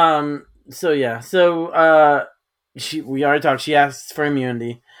 Yeah. So we already talked. She asks for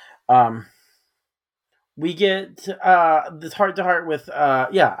immunity. We get this heart to heart with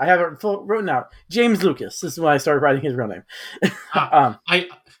I have it written out. James Lucas. This is when I started writing his real name. I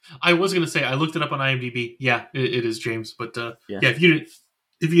was gonna say I looked it up on IMDb. Yeah, it is James. But if you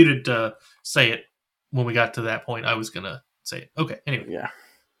didn't say it when we got to that point, I was gonna say it. Okay. Anyway. Yeah.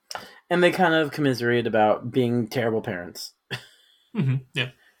 And they kind of commiserate about being terrible parents. Mm-hmm. Yeah.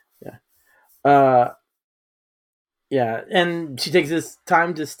 Yeah. Yeah, and she takes this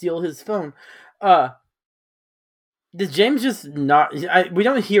time to steal his phone. Does James just not... we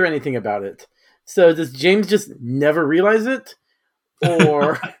don't hear anything about it. So does James just never realize it?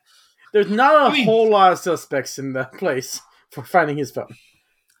 Or there's not a whole lot of suspects in the place for finding his phone.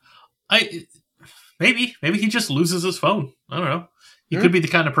 Maybe he just loses his phone. I don't know. He could be the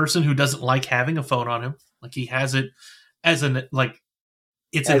kind of person who doesn't like having a phone on him. Like, he has it as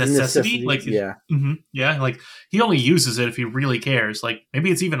it's a necessity. Like, yeah. Mm-hmm, yeah. Like, he only uses it if he really cares. Like,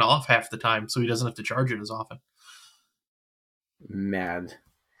 maybe it's even off half the time, so he doesn't have to charge it as often. Mad.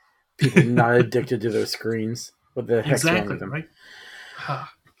 People not addicted to their screens. What the heck's wrong with them? Right?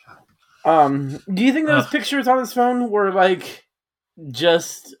 Do you think those pictures on his phone were like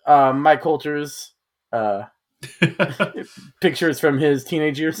just Mike Coulter's pictures from his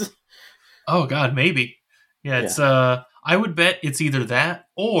teenage years? Oh God, maybe. Yeah, it's I would bet it's either that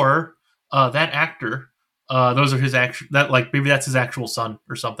or that actor. Those are his actual. That, like, maybe that's his actual son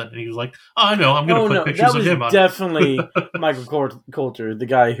or something. And he was like, "Oh, I know, I'm going to put pictures of him on." Definitely Michael Coulter, the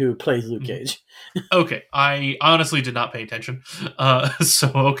guy who plays Luke Cage. Okay, I honestly did not pay attention.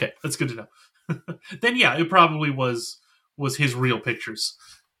 So okay, that's good to know. Then yeah, it probably was his real pictures.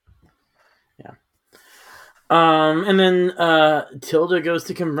 Yeah. And then Tilda goes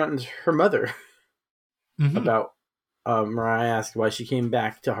to confront her mother about Mariah asked why she came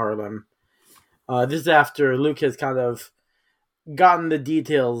back to Harlem. This is after Luke has kind of given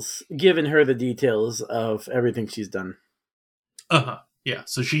her the details of everything she's done. Yeah.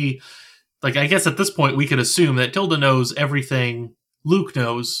 So she, like, I guess at this point we could assume that Tilda knows everything Luke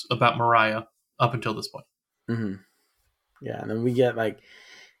knows about Mariah up until this point. Mm-hmm. Yeah, and then we get like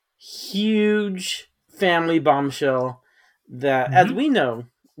huge family bombshell that, as we know,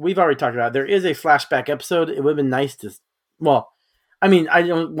 we've already talked about. There is a flashback episode. It would have been nice to, well, I mean, I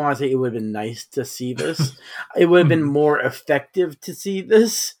don't want to say it would have been nice to see this. It would have been more effective to see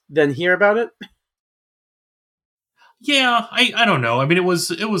this than hear about it. Yeah, I don't know. I mean, it was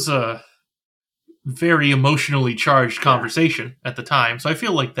a very emotionally charged conversation at the time, so I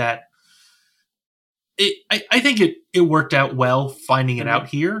feel like that. I think it worked out well finding it out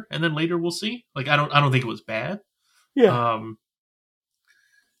here, and then later we'll see. Like, I don't think it was bad. Yeah.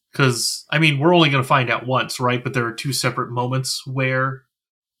 Because I mean, we're only going to find out once, right? But there are two separate moments where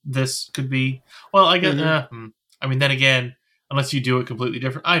this could be. Well, I guess. I mean, then again, unless you do it completely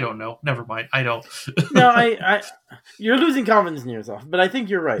different, I don't know. Never mind. I don't. No, I you're losing confidence in yourself, but I think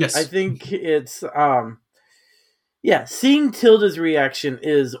you're right. Yes. I think it's yeah, seeing Tilda's reaction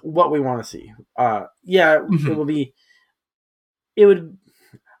is what we want to see. It will be. It would.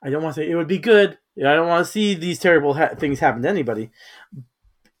 I don't want to say it would be good. I don't want to see these terrible things happen to anybody.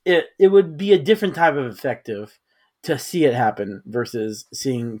 It would be a different type of effective to see it happen versus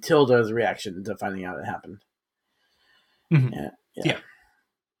seeing Tilda's reaction to finding out it happened. Yeah.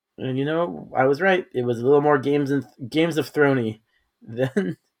 And you know, I was right. It was a little more Games of Throney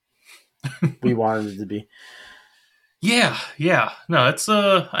than we wanted it to be. Yeah. No, it's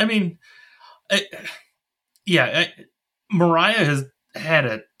I mean, Mariah has had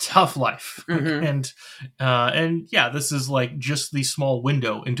a tough life, and yeah, this is like just the small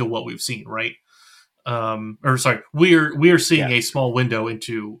window into what we've seen, right? Or sorry, we're seeing a small window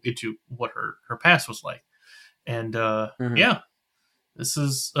into what her past was like, and yeah, this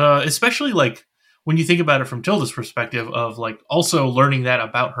is especially like when you think about it from Tilda's perspective of like also learning that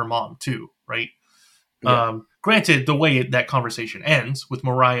about her mom too, right? Yeah. Granted, the way that conversation ends with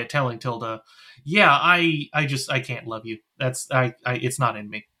Mariah telling Tilda, "Yeah, I can't love you. That's it's not in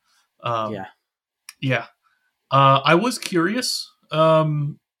me." Yeah. I was curious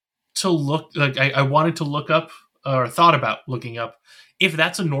to look like I wanted to look up or thought about looking up if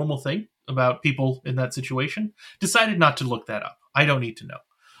that's a normal thing about people in that situation. Decided not to look that up. I don't need to know.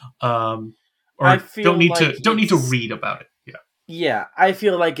 Or I feel don't need to read about it. Yeah. Yeah, I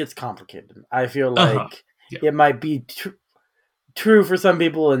feel like it's complicated. I feel like it might be true for some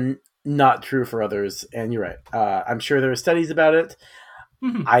people and not true for others. And you're right. I'm sure there are studies about it.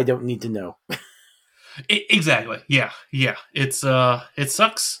 I don't need to know. Exactly. Yeah. It's it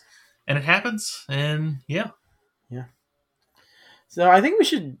sucks, and it happens, and yeah. So I think we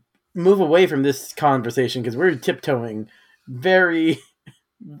should move away from this conversation because we're tiptoeing very,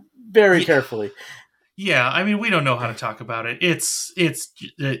 very carefully. Yeah, I mean, we don't know how to talk about it. It's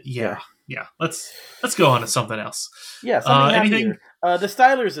yeah. Let's go on to something else. Yeah, something anything? The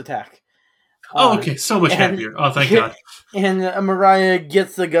Stylers attack. Okay, so much happier. Oh, thank God. And Mariah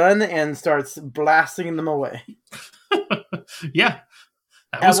gets the gun and starts blasting them away. Yeah,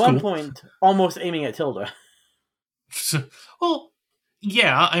 that was at one cool. point, almost aiming at Tilda. Well,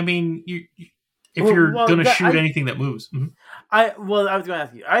 yeah, I mean, if you're going to shoot anything that moves. I was going to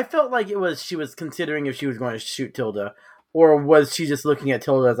ask you. I felt like she was considering if she was going to shoot Tilda, or was she just looking at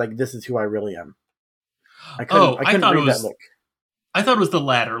Tilda as like, this is who I really am? I couldn't read that look. I thought it was the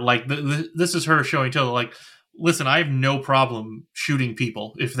latter. Like, this is her showing Tilda, like, listen, I have no problem shooting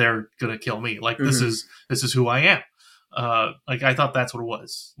people if they're going to kill me. Like, this is who I am. Like, I thought that's what it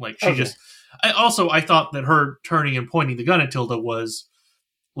was. Like, she just... I thought that her turning and pointing the gun at Tilda was,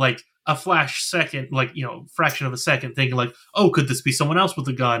 like, a flash second, like, you know, fraction of a second, thinking, like, oh, could this be someone else with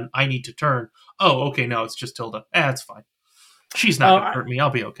a gun? I need to turn. Oh, okay, no, it's just Tilda. It's fine. She's not going to hurt me. I'll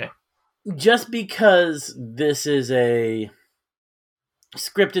be okay. Just because this is a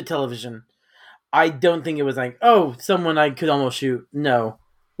scripted television, I don't think it was like, oh, someone I could almost shoot. No,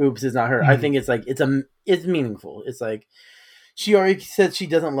 oops, it's not her. I think it's like it's meaningful. It's like she already said she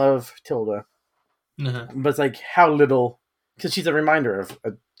doesn't love Tilda, but it's like how little, because she's a reminder of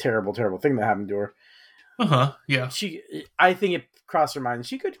a terrible, terrible thing that happened to her. Yeah. I think it crossed her mind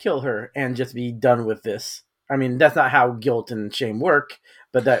she could kill her and just be done with this. I mean, that's not how guilt and shame work,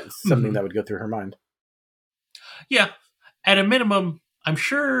 but that's something that would go through her mind. Yeah. At a minimum, I'm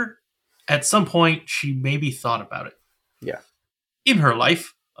sure at some point she maybe thought about it. Yeah. In her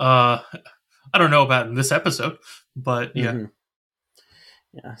life. I don't know about in this episode, but yeah.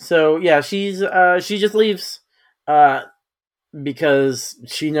 Yeah. So yeah, she just leaves. because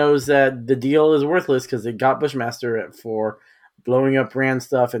she knows that the deal is worthless because they got Bushmaster for blowing up Rand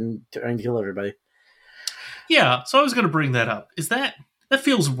stuff and trying to kill everybody. Yeah, so I was going to bring that up. Is that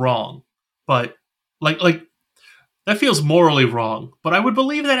feels wrong, but like that feels morally wrong. But I would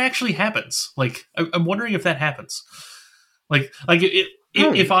believe that actually happens. Like I'm wondering if that happens.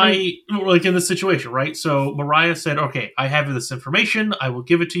 If I like in this situation, right? So Mariah said, "Okay, I have this information. I will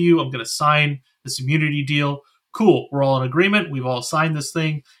give it to you. I'm going to sign this immunity deal. Cool. We're all in agreement. We've all signed this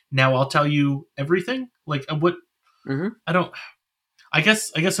thing. Now I'll tell you everything. Like what? Mm-hmm. I don't. I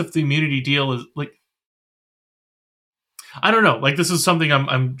guess if the immunity deal is like." I don't know. Like, this is something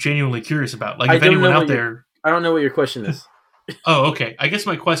I'm genuinely curious about. Like, if anyone out there... I don't know what your question is. Oh, okay. I guess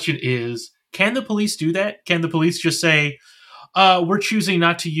my question is, can the police do that? Can the police just say, we're choosing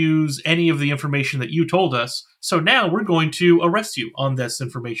not to use any of the information that you told us, so now we're going to arrest you on this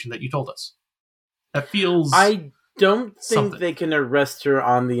information that you told us? That feels... I don't think something. they can arrest her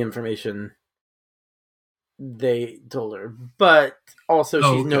on the information they told her. But also,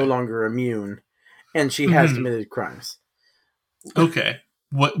 she's no longer immune, and she has committed crimes. Okay.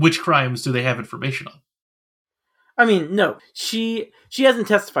 Which crimes do they have information on? I mean, no. She hasn't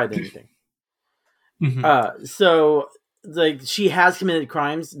testified to anything. So, like, she has committed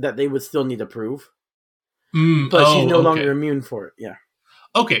crimes that they would still need to prove. But she's no longer immune for it. Yeah.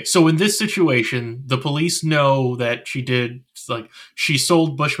 Okay, so in this situation, the police know that she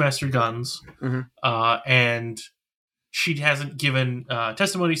sold Bushmaster guns, and she hasn't given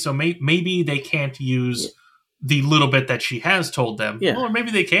testimony, so maybe they can't use the little bit that she has told them. Yeah. Or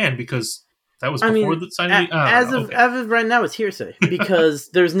maybe they can, because that was before the signing. As of right now, it's hearsay, because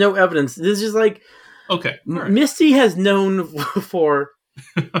there's no evidence. This is just like... Okay. Right. Misty has known for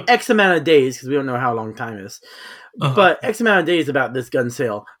X amount of days, because we don't know how long time is, but X amount of days about this gun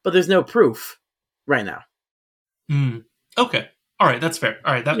sale, but there's no proof right now. Okay. All right, that's fair.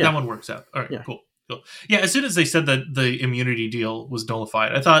 All right, that one works out. All right, cool. Yeah, as soon as they said that the immunity deal was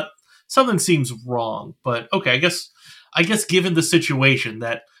nullified, I thought something seems wrong. But okay, I guess given the situation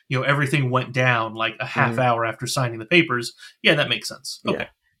that everything went down like a half hour after signing the papers, yeah, that makes sense. Okay.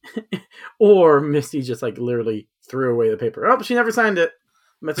 Yeah. Or Misty just like literally threw away the paper. Oh, she never signed it.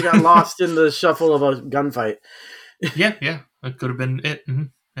 Must have gotten lost in the shuffle of a gunfight. Yeah, that could have been it. Mm-hmm.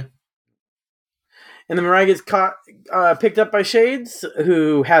 Yeah. And then Mariah gets picked up by Shades,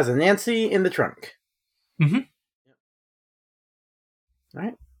 who has a Nancy in the trunk. Mm-hmm. All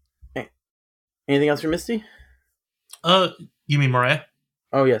right. Hey. Anything else for Misty? You mean Mariah?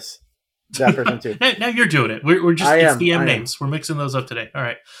 Oh yes, that person too. Now you're doing it. We're just it's DM names. We're mixing those up today. All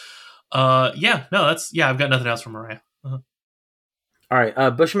right. I've got nothing else for Mariah. All right.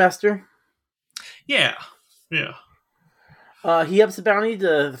 Bushmaster. Yeah. He ups the bounty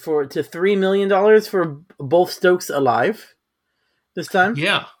to $3 million for both Stokes alive this time.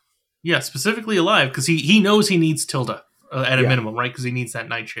 Yeah, specifically alive, because he knows he needs Tilda at a minimum, right? Because he needs that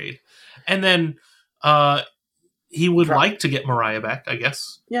Nightshade, and then he would like to get Mariah back, I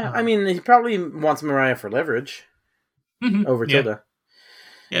guess. Yeah, I mean, he probably wants Mariah for leverage over Tilda.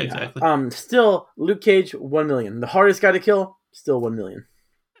 Yeah, exactly. Still, Luke Cage, 1 million. The hardest guy to kill, still 1 million.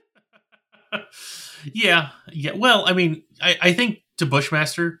 Yeah. Well, I mean, I think to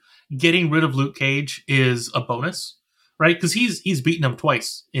Bushmaster, getting rid of Luke Cage is a bonus, right? Because he's beaten him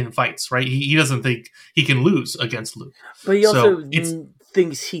twice in fights, right? He doesn't think he can lose against Luke. But he also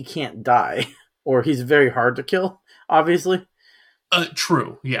thinks he can't die, or he's very hard to kill, obviously.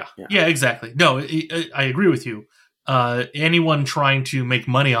 True. Yeah, exactly. No, I agree with you. Anyone trying to make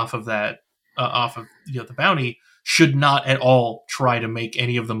money off of that, off of the bounty, should not at all try to make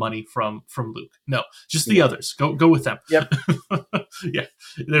any of the money from Luke. No, just the others. Go with them. Yep. Yeah,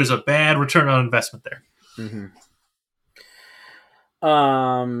 there's a bad return on investment there. Mm-hmm.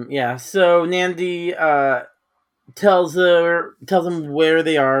 So Nandi tells them where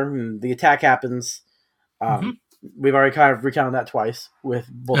they are, and the attack happens. We've already kind of recounted that twice with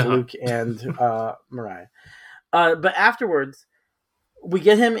both Luke and Mariah. But afterwards, we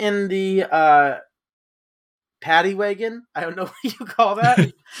get him in the paddy wagon. I don't know what you call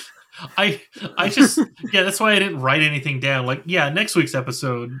that. I just that's why I didn't write anything down. Like, next week's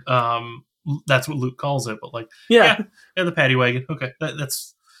episode, that's what Luke calls it. But the paddy wagon. Okay,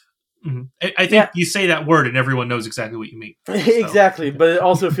 that's. Mm-hmm. I think you say that word and everyone knows exactly what you mean. So. Exactly, but it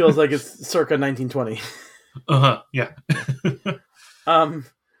also feels like it's circa 1920. Yeah.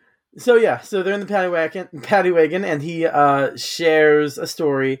 So they're in the paddy wagon, and he shares a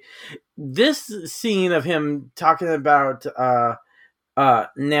story. This scene of him talking about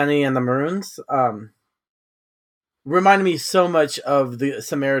Nanny and the Maroons reminded me so much of the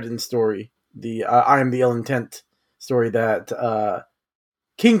Samaritan story, the I am the ill intent story that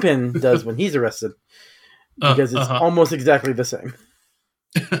Kingpin does when he's arrested, because it's almost exactly the same.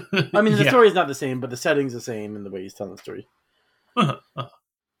 I mean, the story is not the same, but the setting's the same in the way he's telling the story.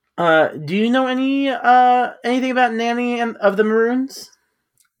 Do you know anything about Nanny and of the Maroons?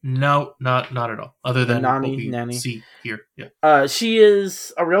 No, not at all. Other than Nanny. what we see here. Yeah. She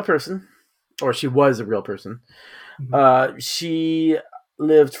is a real person, or she was a real person. Mm-hmm. She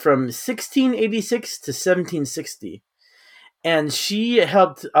lived from 1686 to 1760, and she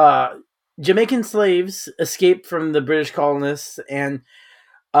helped Jamaican slaves escape from the British colonists, and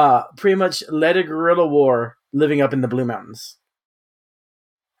pretty much led a guerrilla war living up in the Blue Mountains.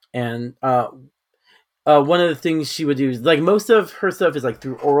 And one of the things she would do is, like, most of her stuff is like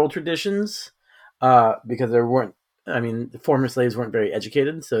through oral traditions, because the former slaves weren't very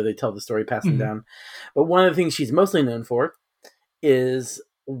educated, so they tell the story passing down. But one of the things she's mostly known for is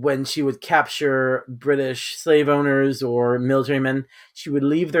when she would capture British slave owners or military men, she would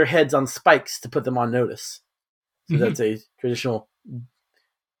leave their heads on spikes to put them on notice. So that's a traditional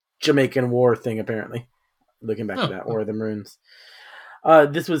Jamaican war thing, apparently, looking back to that, War of the Maroons.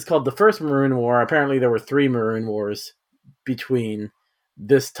 This was called the First Maroon War. Apparently there were 3 Maroon Wars between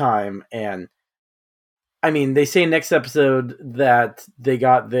this time and... I mean, they say next episode that they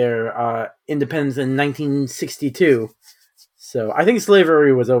got their independence in 1962. So I think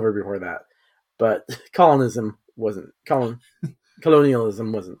slavery was over before that. But colonialism wasn't.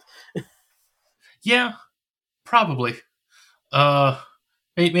 Colonialism wasn't. Yeah, probably.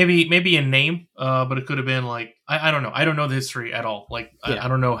 Maybe in name, but it could have been like, I don't know. I don't know the history at all. Like, I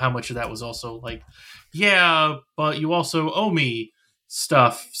don't know how much of that was also like, yeah, but you also owe me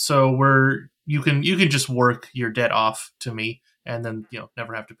stuff, so you can just work your debt off to me, and then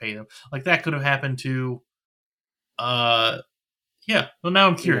never have to pay them. Like, that could have happened to. Yeah. Well, now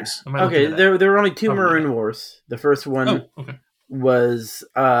I'm curious. Yeah. Okay, there were only 2 Maroon Wars. The first one was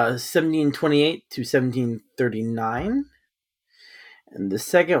 1728 to 1739. And the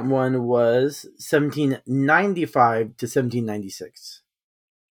second one was 1795 to 1796.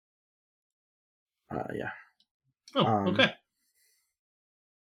 Yeah. Oh, okay.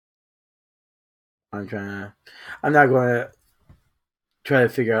 I'm not going to try to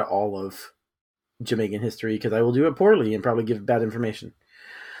figure out all of Jamaican history, because I will do it poorly and probably give bad information.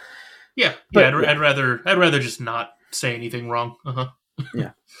 Yeah. But, I'd rather just not say anything wrong.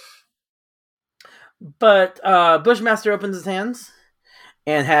 Yeah. But Bushmaster opens his hands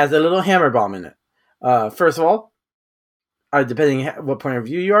and has a little hammer bomb in it. First of all, depending what point of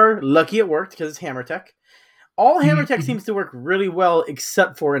view you are, lucky it worked because it's hammer tech. All hammer tech seems to work really well,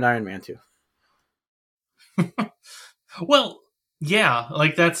 except for in Iron Man 2. Well, yeah,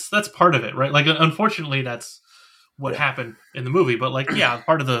 like that's part of it, right? Like, unfortunately, that's what happened in the movie. But like, yeah,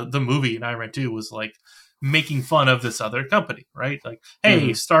 part of the movie in Iron Man 2 was like making fun of this other company, right? Like,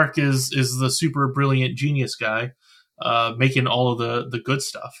 hey, Stark is the super brilliant genius guy, making all of the good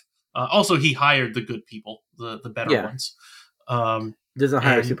stuff. Also, he hired the good people, the better ones. Doesn't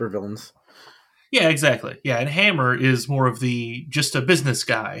hire super villains. Yeah, exactly. Yeah, and Hammer is more of just a business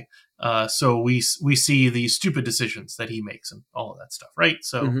guy. So we see the stupid decisions that he makes and all of that stuff, right?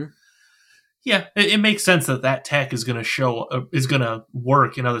 So yeah, it makes sense that tech is going to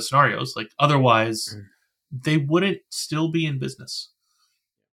work in other scenarios. Like, otherwise, they wouldn't still be in business.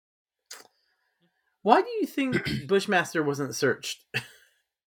 Why do you think Bushmaster wasn't searched?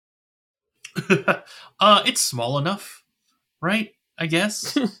 It's small enough, right? I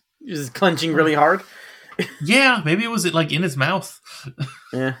guess. He was clenching really hard. Yeah, maybe it was like in his mouth.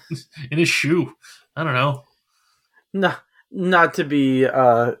 Yeah. In his shoe. I don't know. No, not to be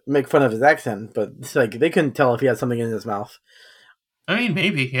make fun of his accent, but it's like they couldn't tell if he had something in his mouth. I mean,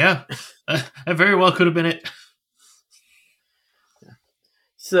 maybe, yeah. That very well could have been it.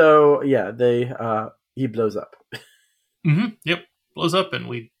 So yeah, he blows up. Yep, blows up, and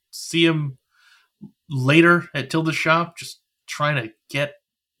we see him later at Tilda's shop, just trying to get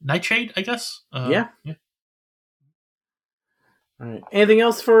Nightshade, I guess. Yeah. All right. Anything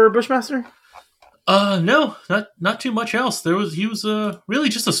else for Bushmaster? No, not too much else. He was really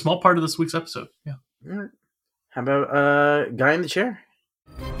just a small part of this week's episode. Yeah. All right. How about Guy in the Chair?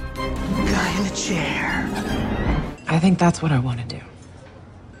 Guy in the Chair. I think that's what I want to do.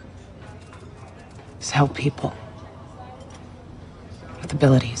 Is help people with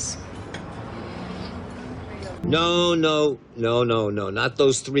abilities. No, not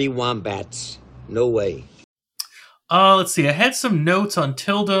those 3 wombats. No way. Let's see. I had some notes on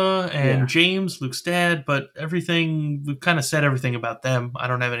Tilda and James, Luke's dad, but we've kind of said everything about them. I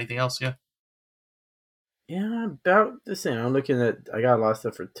don't have anything else yet. Yeah, about the same. I got a lot of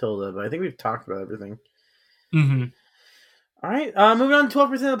stuff for Tilda, but I think we've talked about everything. Mm-hmm. All right, moving on to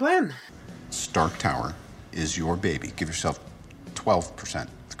 12% of the plan. Stark Tower is your baby. Give yourself 12%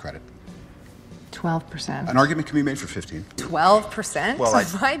 credit. 12%. An argument can be made for 15. 12%? Well, I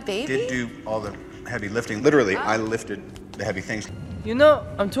My baby? did do all the heavy lifting. Literally, I lifted the heavy things. You know,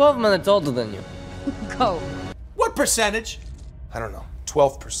 I'm 12 minutes older than you. Go. What percentage? I don't know.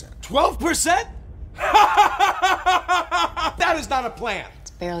 12%. 12%? That is not a plan.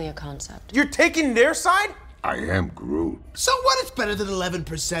 It's barely a concept. You're taking their side? I am Groot. So what? It's better than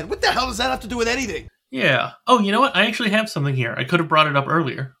 11%. What the hell does that have to do with anything? Yeah. Oh, you know what? I actually have something here. I could have brought it up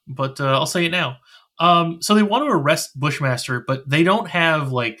earlier, but I'll say it now. So they want to arrest Bushmaster, but they don't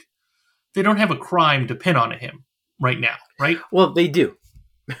have a crime to pin on him right now, right? Well, they do.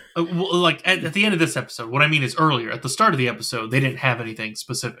 At the end of this episode, what I mean is earlier, at the start of the episode, they didn't have anything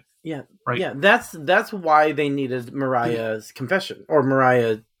specific. Yeah. Right. Yeah. That's why they needed Mariah's confession, or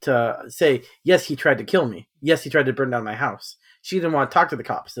Mariah to say, yes, he tried to kill me. Yes, he tried to burn down my house. She didn't want to talk to the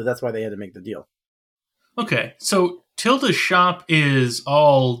cops, so that's why they had to make the deal. Okay, so Tilda's shop is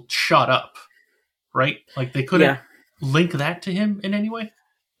all shot up, right? Like they couldn't link that to him in any way.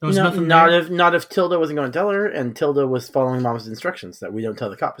 There was nothing. Not if Tilda wasn't going to tell her, and Tilda was following Mom's instructions that we don't tell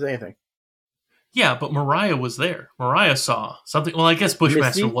the cops anything. Yeah, but Mariah was there. Mariah saw something. Well, I guess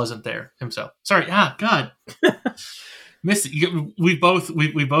Bushmaster wasn't there himself. Sorry. God. Misty. We both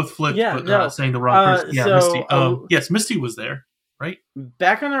flipped. Saying the wrong person. Yeah, Misty. Yes, Misty was there, right?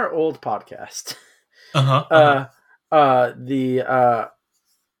 Back on our old podcast. The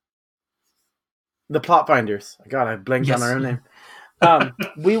Plot Finders. God, I blanked on our own name.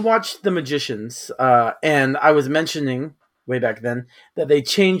 We watched The Magicians, and I was mentioning way back then that they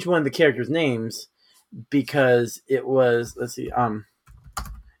changed one of the characters' names because it was,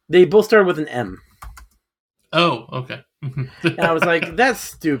 they both started with an M. Oh, okay. And I was like, that's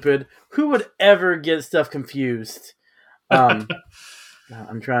stupid. Who would ever get stuff confused? I'm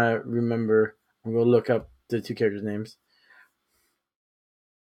trying to remember. I'm going to look up the two characters' names.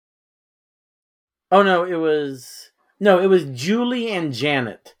 Oh, no, it was Julie and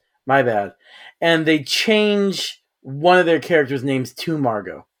Janet. My bad. And they changed one of their characters' names to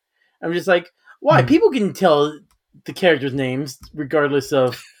Margot. I'm just like, why? People can tell the characters' names regardless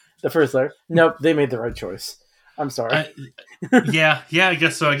of the first letter. Nope, they made the right choice. I'm sorry. Yeah, I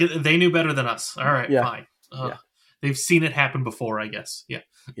guess so. They knew better than us. All right, fine. They've seen it happen before, I guess. Yeah.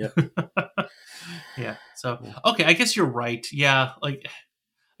 Yep. Yeah. So, okay, I guess you're right. Yeah, like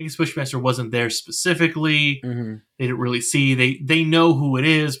I guess Bushmaster wasn't there specifically. Mm-hmm. They didn't really see. They know who it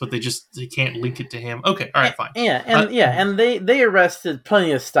is, but they can't link it to him. Okay, all right, fine. And they arrested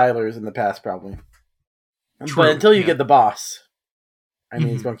plenty of stylers in the past, probably. True, but until you get the boss, I mean,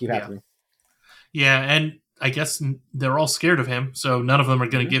 it's going to keep happening. Yeah, and I guess they're all scared of him, so none of them are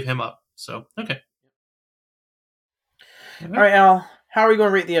going to give him up. So, okay. All right, Al, how are we going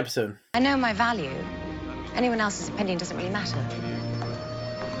to rate the episode? I know my value. Anyone else's opinion doesn't really matter.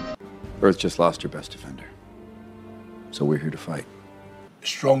 Earth just lost her best defender. So we're here to fight.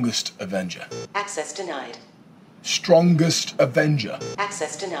 Strongest Avenger. Access denied. Strongest Avenger.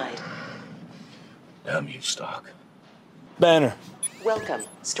 Access denied. Damn you, Stark. Banner. Welcome,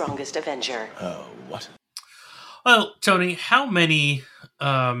 Strongest Avenger. Oh, what? Well, Tony, how many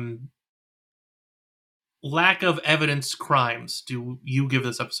lack of evidence crimes do you give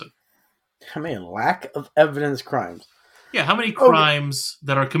this episode? How many lack of evidence crimes? Yeah, how many crimes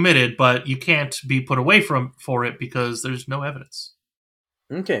that are committed, but you can't be put away for it because there's no evidence?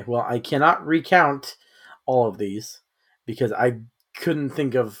 Okay, well, I cannot recount all of these because I couldn't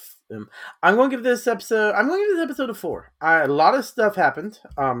think of them. I'm going to give this episode a 4. A lot of stuff happened.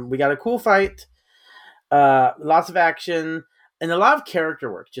 We got a cool fight, lots of action, and a lot of character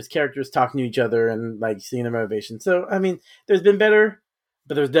work. Just characters talking to each other and like seeing their motivation. So, I mean, there's been better,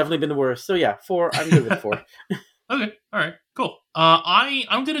 but there's definitely been the worst. So yeah, 4. I'm good with 4. Okay, all right, cool.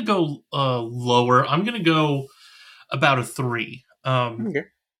 I'm gonna go lower. I'm gonna go about a 3. Okay.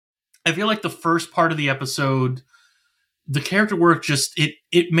 I feel like the first part of the episode, the character work just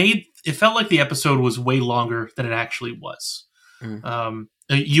it felt like the episode was way longer than it actually was. Mm.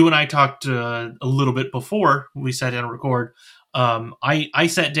 You and I talked a little bit before we sat down to record. I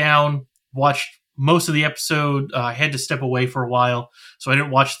sat down, watched most of the episode. I had to step away for a while, so I didn't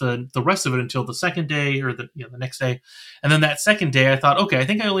watch the rest of it until the second day or the next day. And then that second day, I thought, okay, I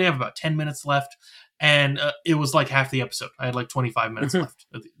think I only have about 10 minutes left, and it was like half the episode. I had like 25 minutes left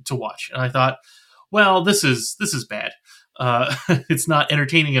to watch, and I thought, well, this is bad. It's not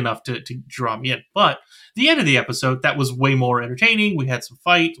entertaining enough to draw me in. But the end of the episode, that was way more entertaining. We had some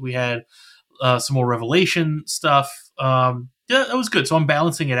fight. We had some more revelation stuff. Yeah, that was good. So I'm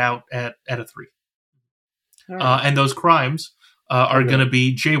balancing it out at a 3. And those crimes are going to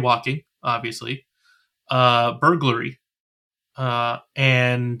be jaywalking, obviously, burglary,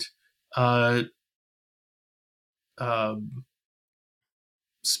 and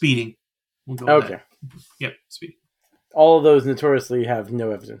speeding. We'll go with that. Yep, speeding. All of those notoriously have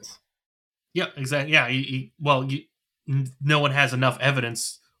no evidence. Yeah, exactly. Yeah, no one has enough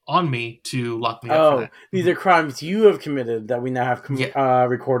evidence on me to lock me up for that. These are crimes you have committed that we now have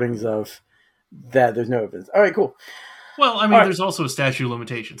recordings of that there's no evidence. All right, cool. Well, I mean, there's also a statute of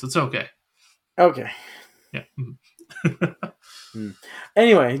limitations. It's okay. Okay. Yeah.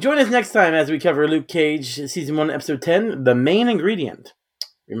 Anyway, join us next time as we cover Luke Cage, Season 1, Episode 10, The Main Ingredient.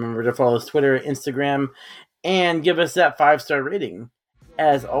 Remember to follow us Twitter, Instagram, and give us that 5-star rating.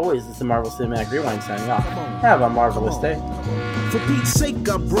 As always, this is Marvel Cinematic Rewind signing off. Have a marvelous day. For Pete's sake,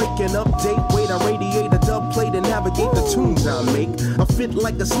 I break an update. Wait, I radiate a dub plate and navigate the tunes I make. I fit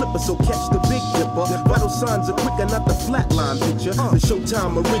like a slipper, so catch the big dipper. Vital signs are quicker, not the flatline picture. The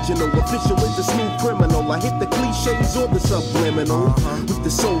Showtime original, official is the smooth criminal. I hit the cliches or the subliminal. With the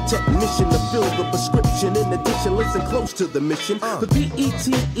soul technician to fill the prescription. In addition, listen close to the mission. The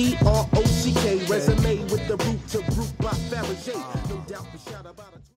Beterock resume with the root to root by Fabergé. No doubt we shout about it.